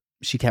up.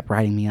 She kept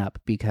writing me up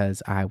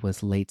because I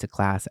was late to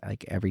class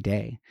like every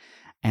day.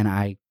 And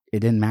it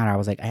didn't matter. I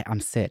was like, I'm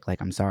sick.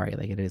 Like, I'm sorry.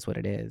 Like, it is what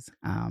it is.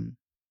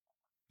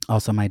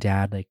 Also, my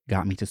dad like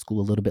got me to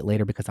school a little bit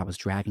later because I was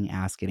dragging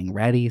ass getting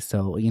ready.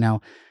 So,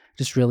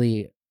 just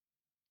really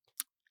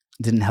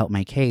didn't help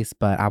my case,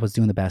 but I was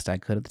doing the best I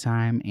could at the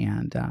time.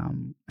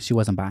 And she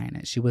wasn't buying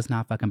it. She was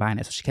not fucking buying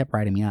it. So she kept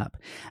writing me up.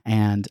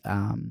 And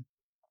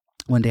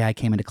one day I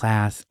came into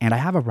class, and I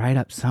have a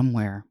write-up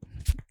somewhere.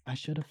 I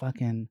should have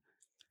fucking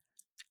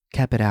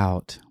kept it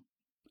out.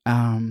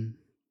 1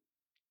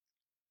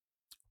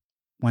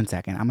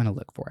 second. I'm going to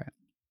look for it.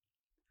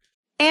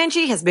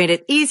 Angie has made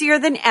it easier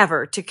than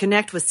ever to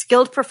connect with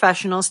skilled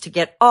professionals to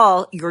get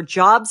all your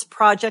jobs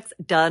projects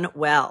done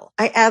well.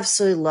 I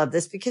absolutely love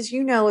this because,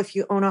 if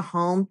you own a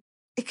home,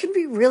 it can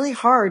be really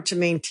hard to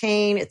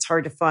maintain. It's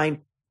hard to find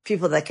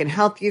people that can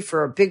help you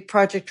for a big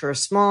project or a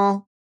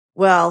small.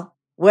 Well,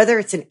 whether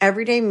it's in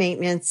everyday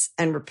maintenance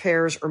and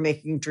repairs or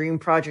making dream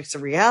projects a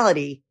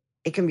reality,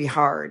 it can be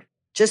hard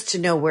just to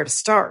know where to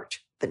start.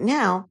 But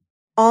now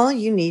all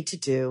you need to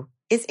do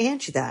is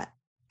Angie that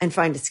and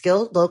find a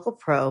skilled local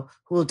pro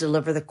who will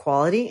deliver the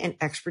quality and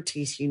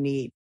expertise you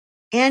need.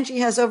 Angie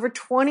has over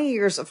 20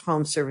 years of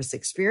home service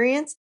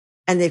experience,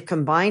 and they've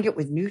combined it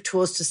with new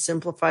tools to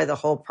simplify the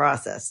whole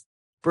process.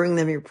 Bring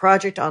them your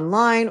project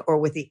online or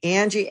with the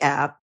Angie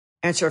app,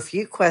 answer a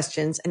few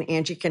questions, and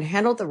Angie can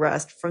handle the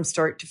rest from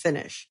start to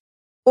finish.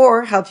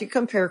 Or help you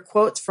compare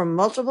quotes from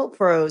multiple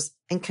pros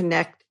and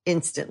connect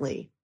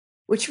instantly,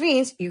 which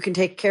means you can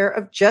take care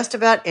of just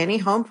about any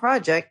home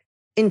project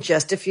in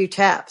just a few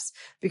taps.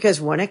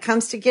 Because when it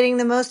comes to getting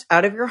the most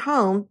out of your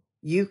home,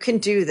 you can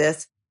do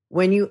this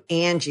when you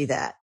Angie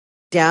that.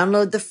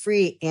 Download the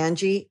free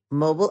Angie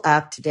mobile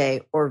app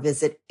today or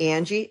visit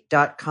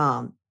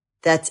Angie.com.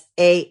 That's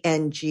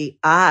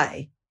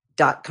ANGI.com.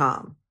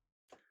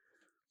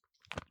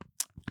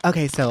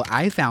 Okay, so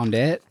I found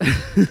it.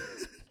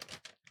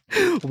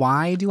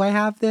 Why do I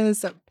have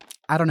this?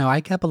 I don't know.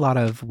 I kept a lot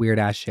of weird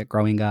ass shit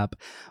growing up,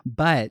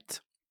 but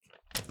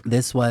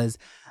this was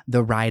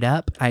the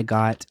write-up I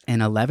got in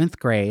 11th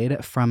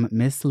grade from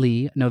Miss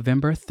Lee,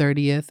 November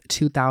 30th,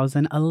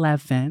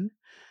 2011.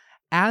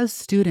 As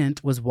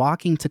student was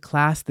walking to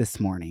class this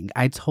morning,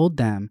 I told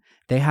them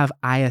they have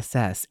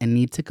ISS and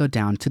need to go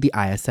down to the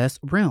ISS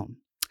room.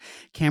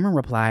 Cameron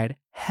replied,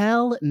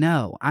 "Hell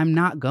no, I'm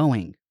not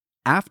going."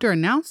 After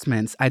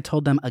announcements, I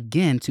told them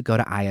again to go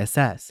to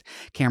ISS.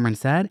 Cameron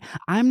said,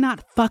 "I'm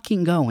not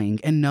fucking going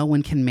and no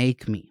one can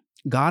make me."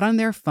 Got on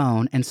their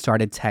phone and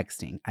started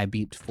texting. I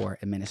beeped for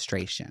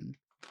administration.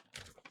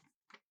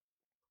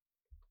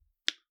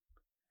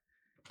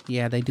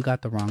 Yeah, they do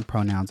got the wrong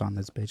pronouns on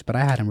this bitch, but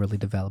I hadn't really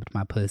developed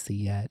my pussy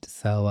yet.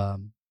 So,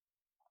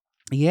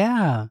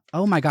 yeah.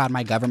 Oh my God,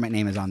 my government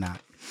name is on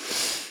that.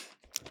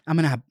 I'm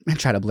going to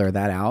try to blur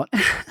that out.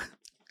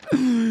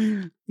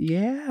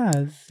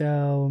 Yeah,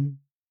 so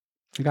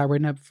I got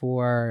written up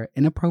for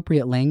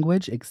inappropriate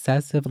language,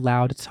 excessive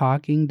loud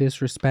talking,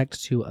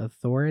 disrespect to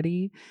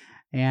authority.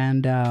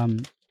 And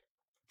it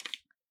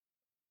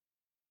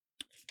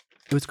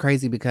was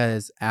crazy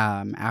because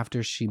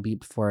after she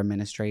beeped for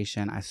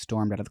administration, I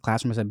stormed out of the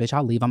classroom and said, "Bitch,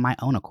 I'll leave on my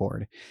own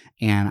accord."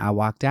 And I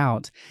walked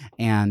out,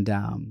 and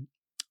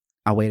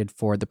I waited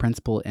for the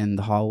principal in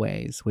the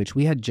hallways, which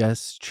we had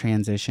just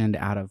transitioned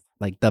out of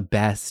like the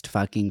best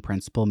fucking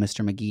principal,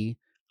 Mr. McGee.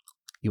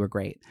 You were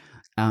great.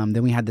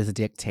 Then we had this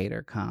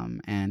dictator come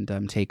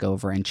and take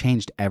over and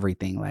changed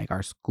everything, like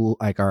our school,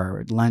 like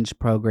our lunch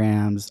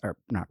programs, or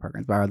not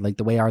programs, but like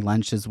the way our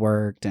lunches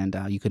worked. And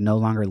you could no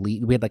longer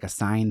leave. We had like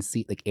assigned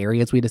seat, like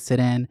areas we had to sit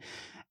in.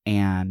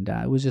 And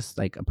it was just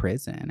like a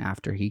prison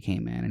after he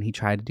came in, and he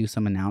tried to do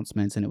some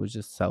announcements, and it was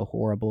just so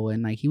horrible.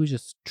 And like, he was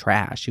just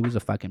trash. He was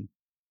a fucking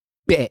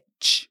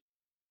bitch.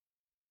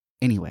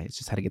 Anyways,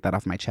 just had to get that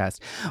off my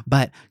chest.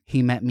 But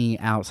he met me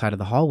outside of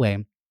the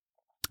hallway.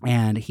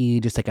 And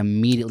he just like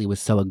immediately was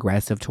so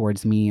aggressive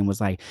towards me and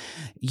was like,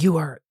 "You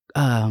are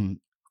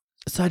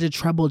such a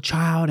troubled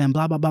child and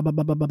blah, blah, blah, blah,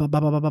 blah, blah, blah, blah,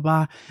 blah, blah, blah,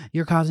 blah.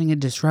 You're causing a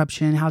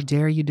disruption. How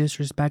dare you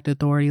disrespect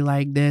authority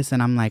like this?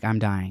 And I'm like, I'm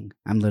dying.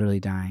 I'm literally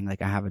dying.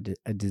 Like I have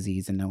a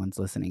disease and no one's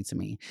listening to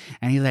me.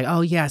 And he's like,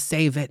 oh yeah,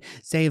 save it.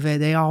 Save it.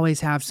 They always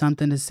have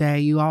something to say.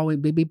 You always,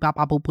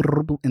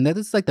 and this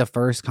is like the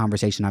first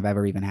conversation I've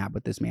ever even had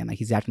with this man. Like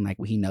he's acting like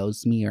he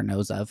knows me or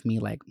knows of me.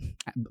 Like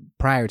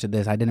prior to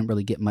this, I didn't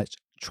really get much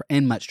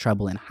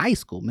trouble in high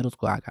school. Middle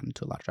school, I got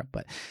into a lot of trouble,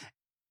 but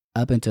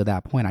up until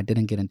that point, I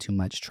didn't get into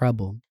much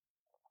trouble.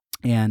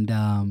 And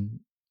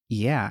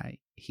yeah,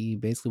 he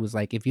basically was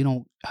like, if you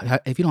don't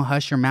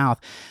hush your mouth,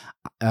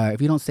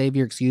 if you don't save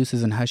your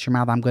excuses and hush your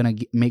mouth, I'm gonna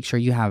make sure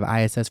you have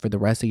ISS for the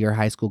rest of your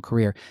high school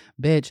career,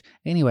 bitch.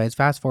 Anyways,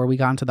 fast forward, we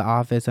got into the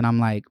office, and I'm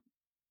like,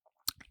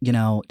 do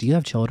you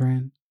have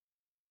children?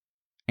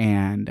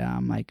 And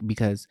like,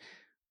 because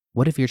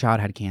what if your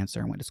child had cancer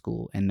and went to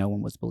school and no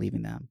one was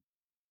believing them?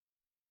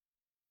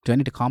 Do I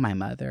need to call my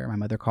mother? My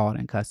mother called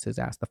and cussed his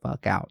ass the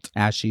fuck out,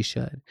 as she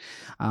should.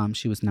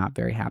 She was not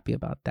very happy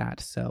about that.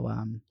 So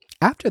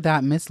after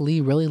that, Miss Lee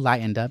really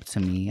lightened up to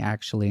me,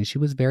 actually. And she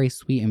was very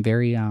sweet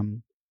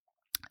and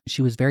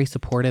she was very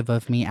supportive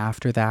of me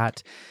after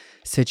that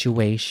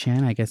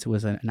situation. I guess it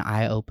was an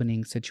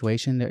eye-opening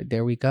situation.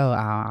 There we go.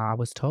 I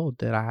was told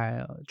that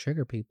I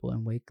trigger people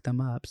and wake them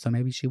up. So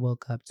maybe she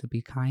woke up to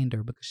be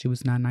kinder, because she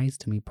was not nice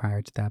to me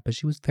prior to that. But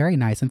she was very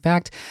nice. In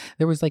fact,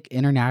 there was like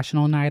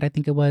international night, I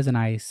think it was, and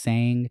I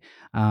sang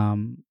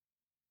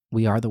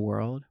We Are the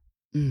World.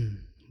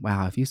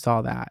 Wow, if you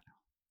saw that,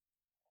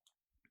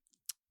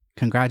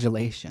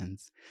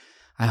 congratulations.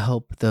 I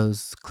hope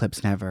those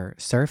clips never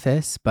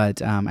surface,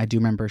 but I do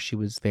remember she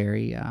was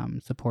very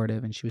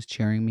supportive, and she was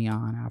cheering me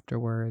on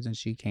afterwards, and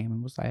she came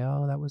and was like,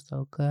 oh, that was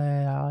so good.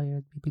 Oh,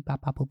 you're beep, beep,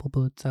 bop, bop, boop, boop,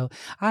 boop. So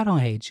I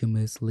don't hate you,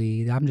 Miss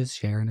Lee. I'm just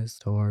sharing a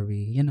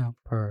story,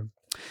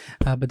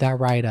 but that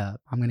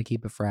write-up, I'm going to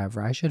keep it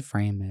forever. I should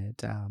frame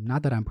it.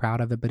 Not that I'm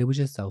proud of it, but it was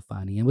just so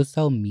funny. It was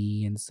so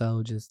me, and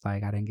so just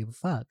like I didn't give a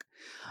fuck.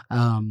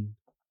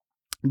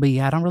 But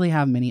yeah, I don't really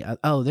have many.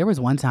 There was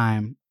one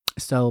time.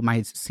 So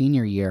my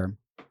senior year,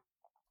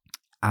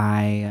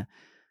 I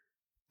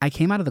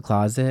came out of the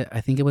closet.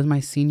 I think it was my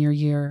senior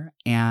year.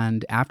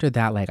 And after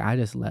that, like, I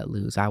just let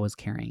loose. I was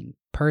carrying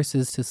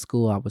purses to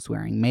school. I was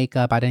wearing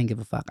makeup. I didn't give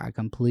a fuck. I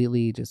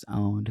completely just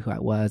owned who I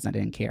was. I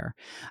didn't care.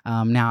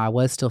 Now, I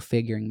was still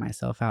figuring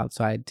myself out.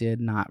 So I did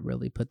not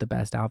really put the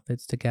best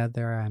outfits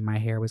together. And my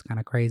hair was kind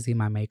of crazy.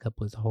 My makeup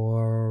was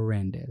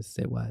horrendous.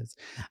 It was.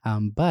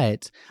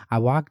 But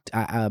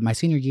I my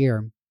senior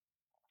year,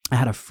 I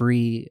had a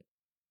free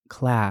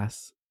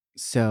class.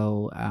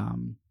 So,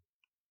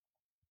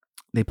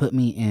 they put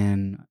me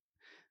in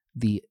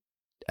the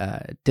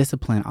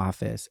discipline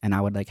office, and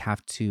I would like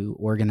have to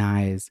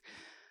organize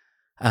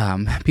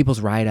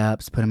people's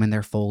write-ups, put them in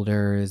their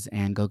folders,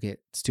 and go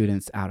get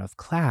students out of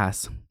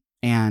class.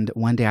 And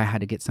one day I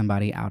had to get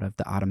somebody out of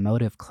the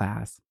automotive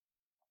class.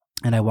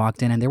 And I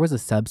walked in, and there was a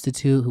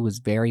substitute who was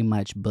very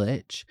much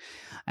butch.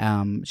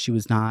 She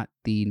was not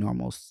the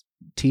normal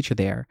teacher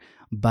there.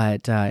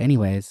 But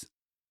anyways,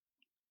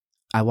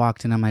 I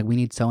walked in, I'm like, we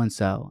need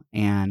so-and-so.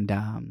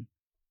 And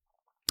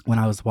when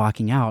I was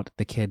walking out,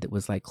 the kid that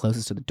was like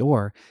closest to the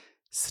door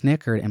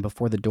snickered, and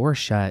before the door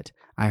shut,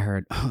 I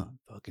heard,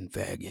 fucking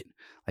faggot,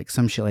 like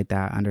some shit like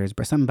that under his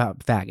breath, something about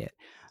faggot,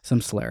 some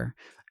slur.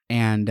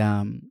 And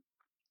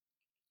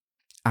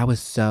I was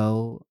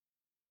so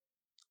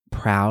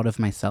proud of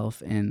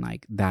myself in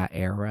like that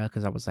era,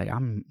 because I was like,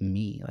 I'm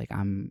me, like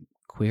I'm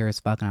queer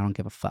as fuck, and I don't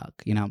give a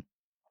fuck, And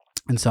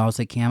so I was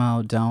like,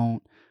 Camo,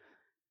 don't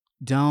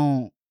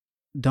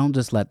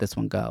just let this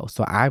one go.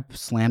 So I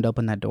slammed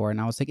open that door, and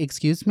I was like,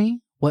 excuse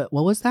me? What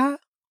was that?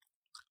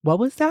 What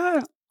was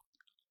that?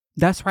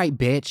 That's right,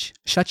 bitch.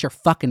 Shut your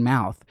fucking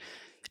mouth.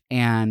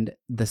 And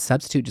the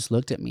substitute just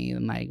looked at me,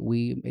 and like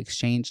we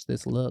exchanged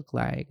this look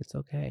like, it's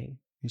okay.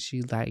 And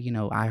she like,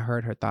 I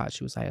heard her thought.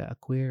 She was like, a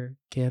queer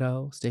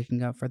kiddo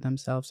sticking up for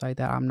themselves like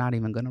that. I'm not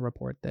even going to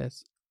report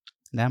this.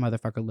 That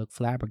motherfucker looked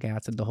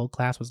flabbergasted. The whole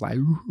class was like,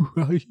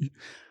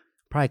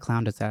 probably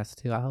clowned his ass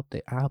too. I hope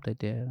they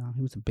did.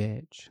 He was a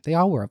bitch. They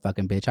all were a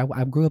fucking bitch.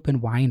 I grew up in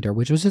Winder,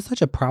 which was just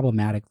such a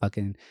problematic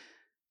fucking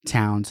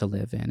town to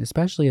live in,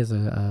 especially as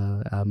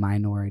a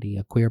minority,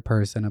 a queer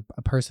person,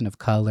 a person of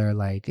color.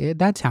 Like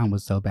that town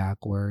was so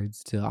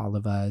backwards to all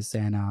of us,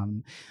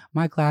 and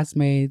my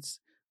classmates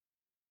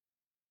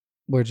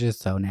were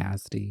just so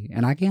nasty.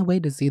 And I can't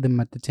wait to see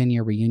them at the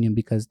 10-year reunion,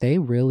 because they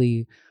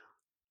really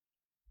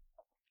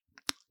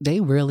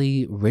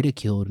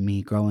ridiculed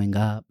me growing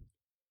up,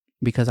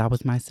 because I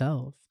was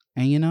myself.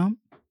 And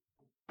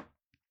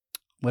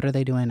what are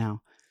they doing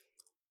now?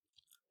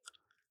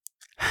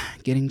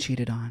 Getting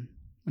cheated on,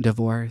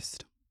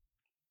 divorced,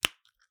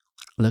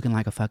 looking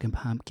like a fucking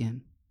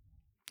pumpkin,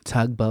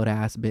 tugboat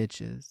ass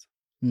bitches.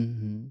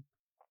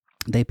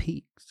 They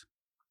peaked,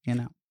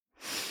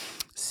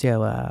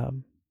 So,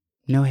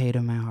 no hate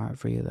in my heart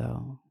for you,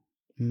 though.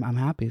 I'm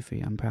happy for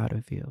you. I'm proud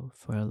of you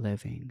for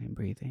living and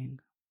breathing.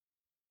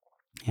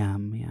 Yeah.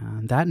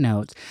 On that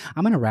note,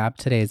 I'm going to wrap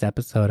today's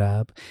episode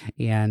up.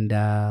 And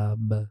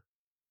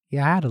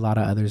Yeah, I had a lot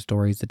of other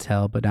stories to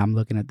tell, but I'm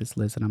looking at this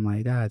list and I'm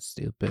like, that's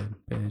stupid,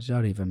 bitch.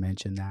 Don't even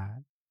mention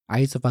that. I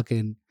used to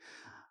fucking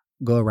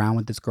go around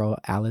with this girl,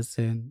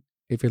 Allison.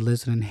 If you're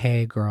listening,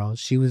 hey girl,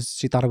 she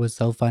thought it was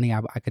so funny.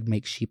 I could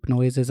make sheep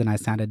noises and I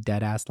sounded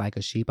dead ass like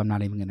a sheep. I'm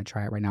not even gonna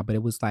try it right now, but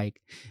it was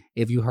like,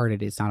 if you heard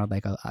it, it sounded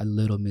like a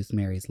little Miss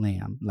Mary's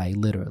lamb, like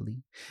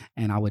literally.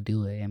 And I would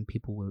do it, and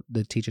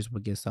the teachers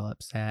would get so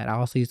upset. I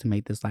also used to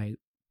make this like,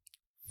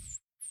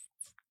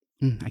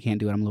 I can't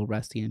do it. I'm a little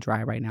rusty and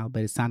dry right now,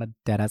 but it sounded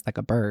dead as like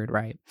a bird,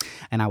 right?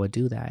 And I would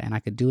do that, and I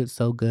could do it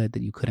so good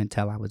that you couldn't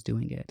tell I was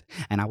doing it.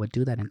 And I would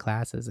do that in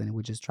classes, and it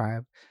would just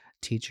drive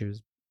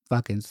teachers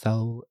fucking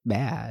so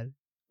bad.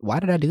 Why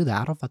did I do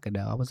that? I don't fucking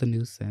know. I was a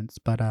nuisance,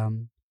 but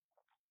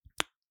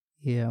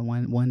yeah.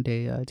 One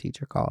day a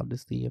teacher called to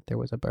see if there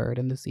was a bird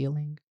in the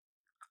ceiling.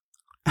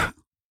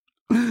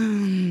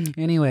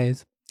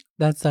 Anyways.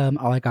 That's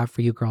all I got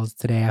for you girls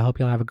today. I hope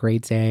y'all have a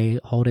great day.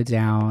 Hold it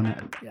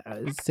down.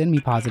 Send me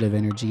positive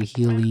energy,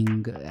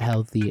 healing,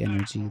 healthy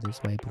energy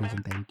this way, please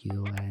and thank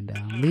you.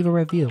 And leave a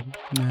review.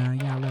 Yeah,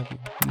 I love you.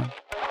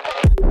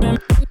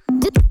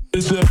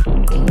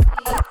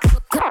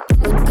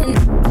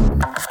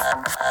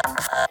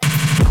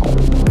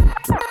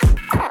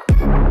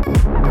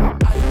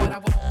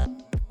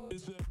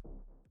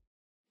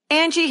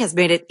 Angie has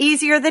made it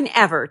easier than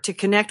ever to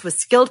connect with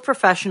skilled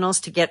professionals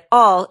to get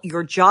all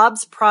your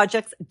jobs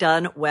projects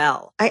done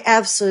well. I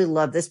absolutely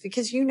love this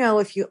because, you know,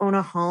 if you own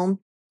a home,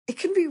 it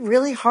can be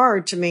really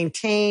hard to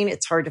maintain.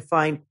 It's hard to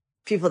find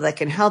people that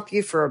can help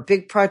you for a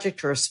big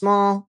project or a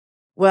small.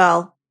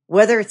 Well,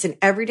 whether it's in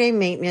everyday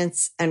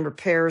maintenance and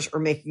repairs or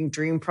making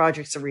dream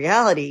projects a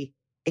reality,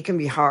 it can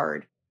be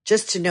hard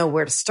just to know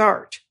where to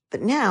start.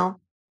 But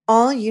now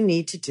all you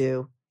need to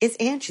do is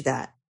Angie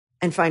that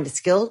and find a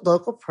skilled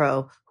local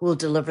pro who will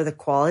deliver the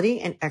quality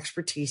and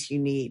expertise you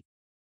need.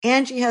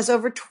 Angie has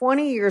over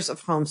 20 years of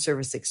home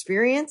service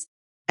experience,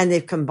 and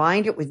they've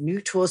combined it with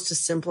new tools to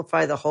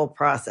simplify the whole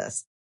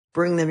process.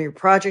 Bring them your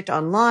project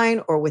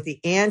online or with the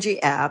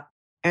Angie app,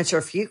 answer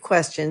a few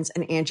questions,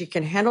 and Angie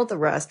can handle the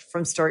rest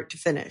from start to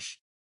finish.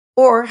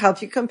 Or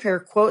help you compare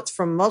quotes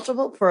from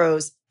multiple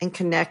pros and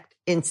connect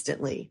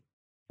instantly,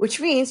 which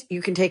means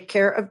you can take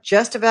care of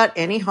just about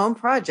any home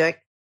project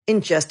in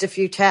just a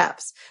few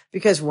taps.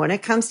 Because when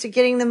it comes to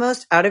getting the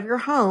most out of your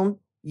home,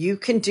 you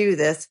can do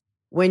this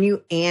when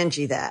you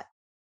Angie that.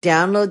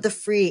 Download the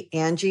free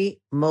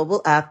Angie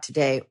mobile app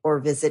today or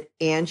visit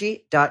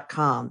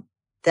Angie.com.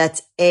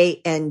 That's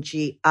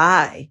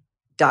ANGI.com.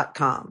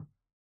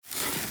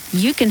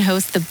 You can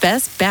host the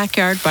best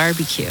backyard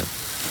barbecue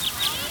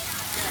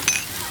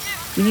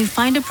when you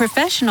find a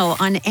professional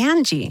on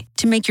Angie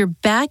to make your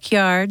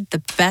backyard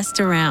the best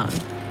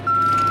around.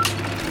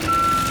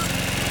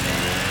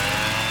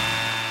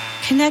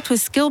 Connect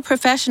with skilled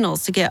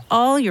professionals to get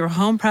all your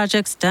home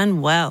projects done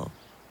well.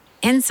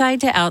 Inside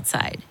to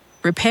outside,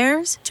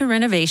 repairs to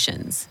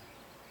renovations.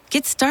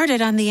 Get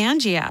started on the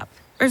Angie app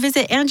or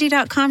visit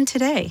Angie.com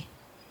today.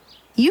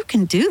 You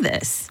can do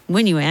this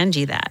when you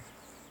Angie that.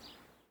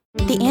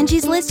 The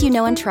Angie's List you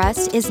know and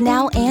trust is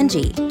now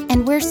Angie,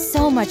 and we're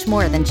so much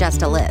more than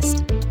just a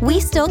list. We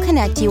still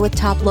connect you with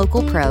top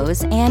local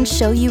pros and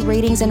show you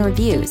ratings and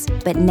reviews,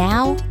 but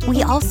now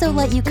we also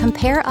let you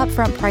compare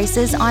upfront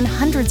prices on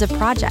hundreds of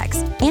projects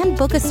and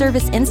book a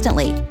service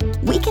instantly.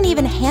 We can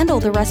even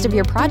handle the rest of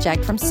your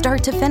project from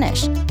start to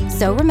finish.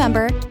 So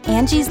remember,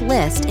 Angie's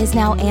List is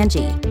now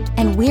Angie,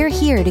 and we're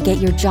here to get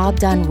your job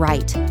done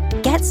right.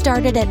 Get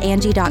started at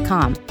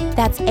Angie.com.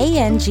 That's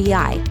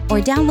ANGI, or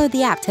download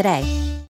the app today.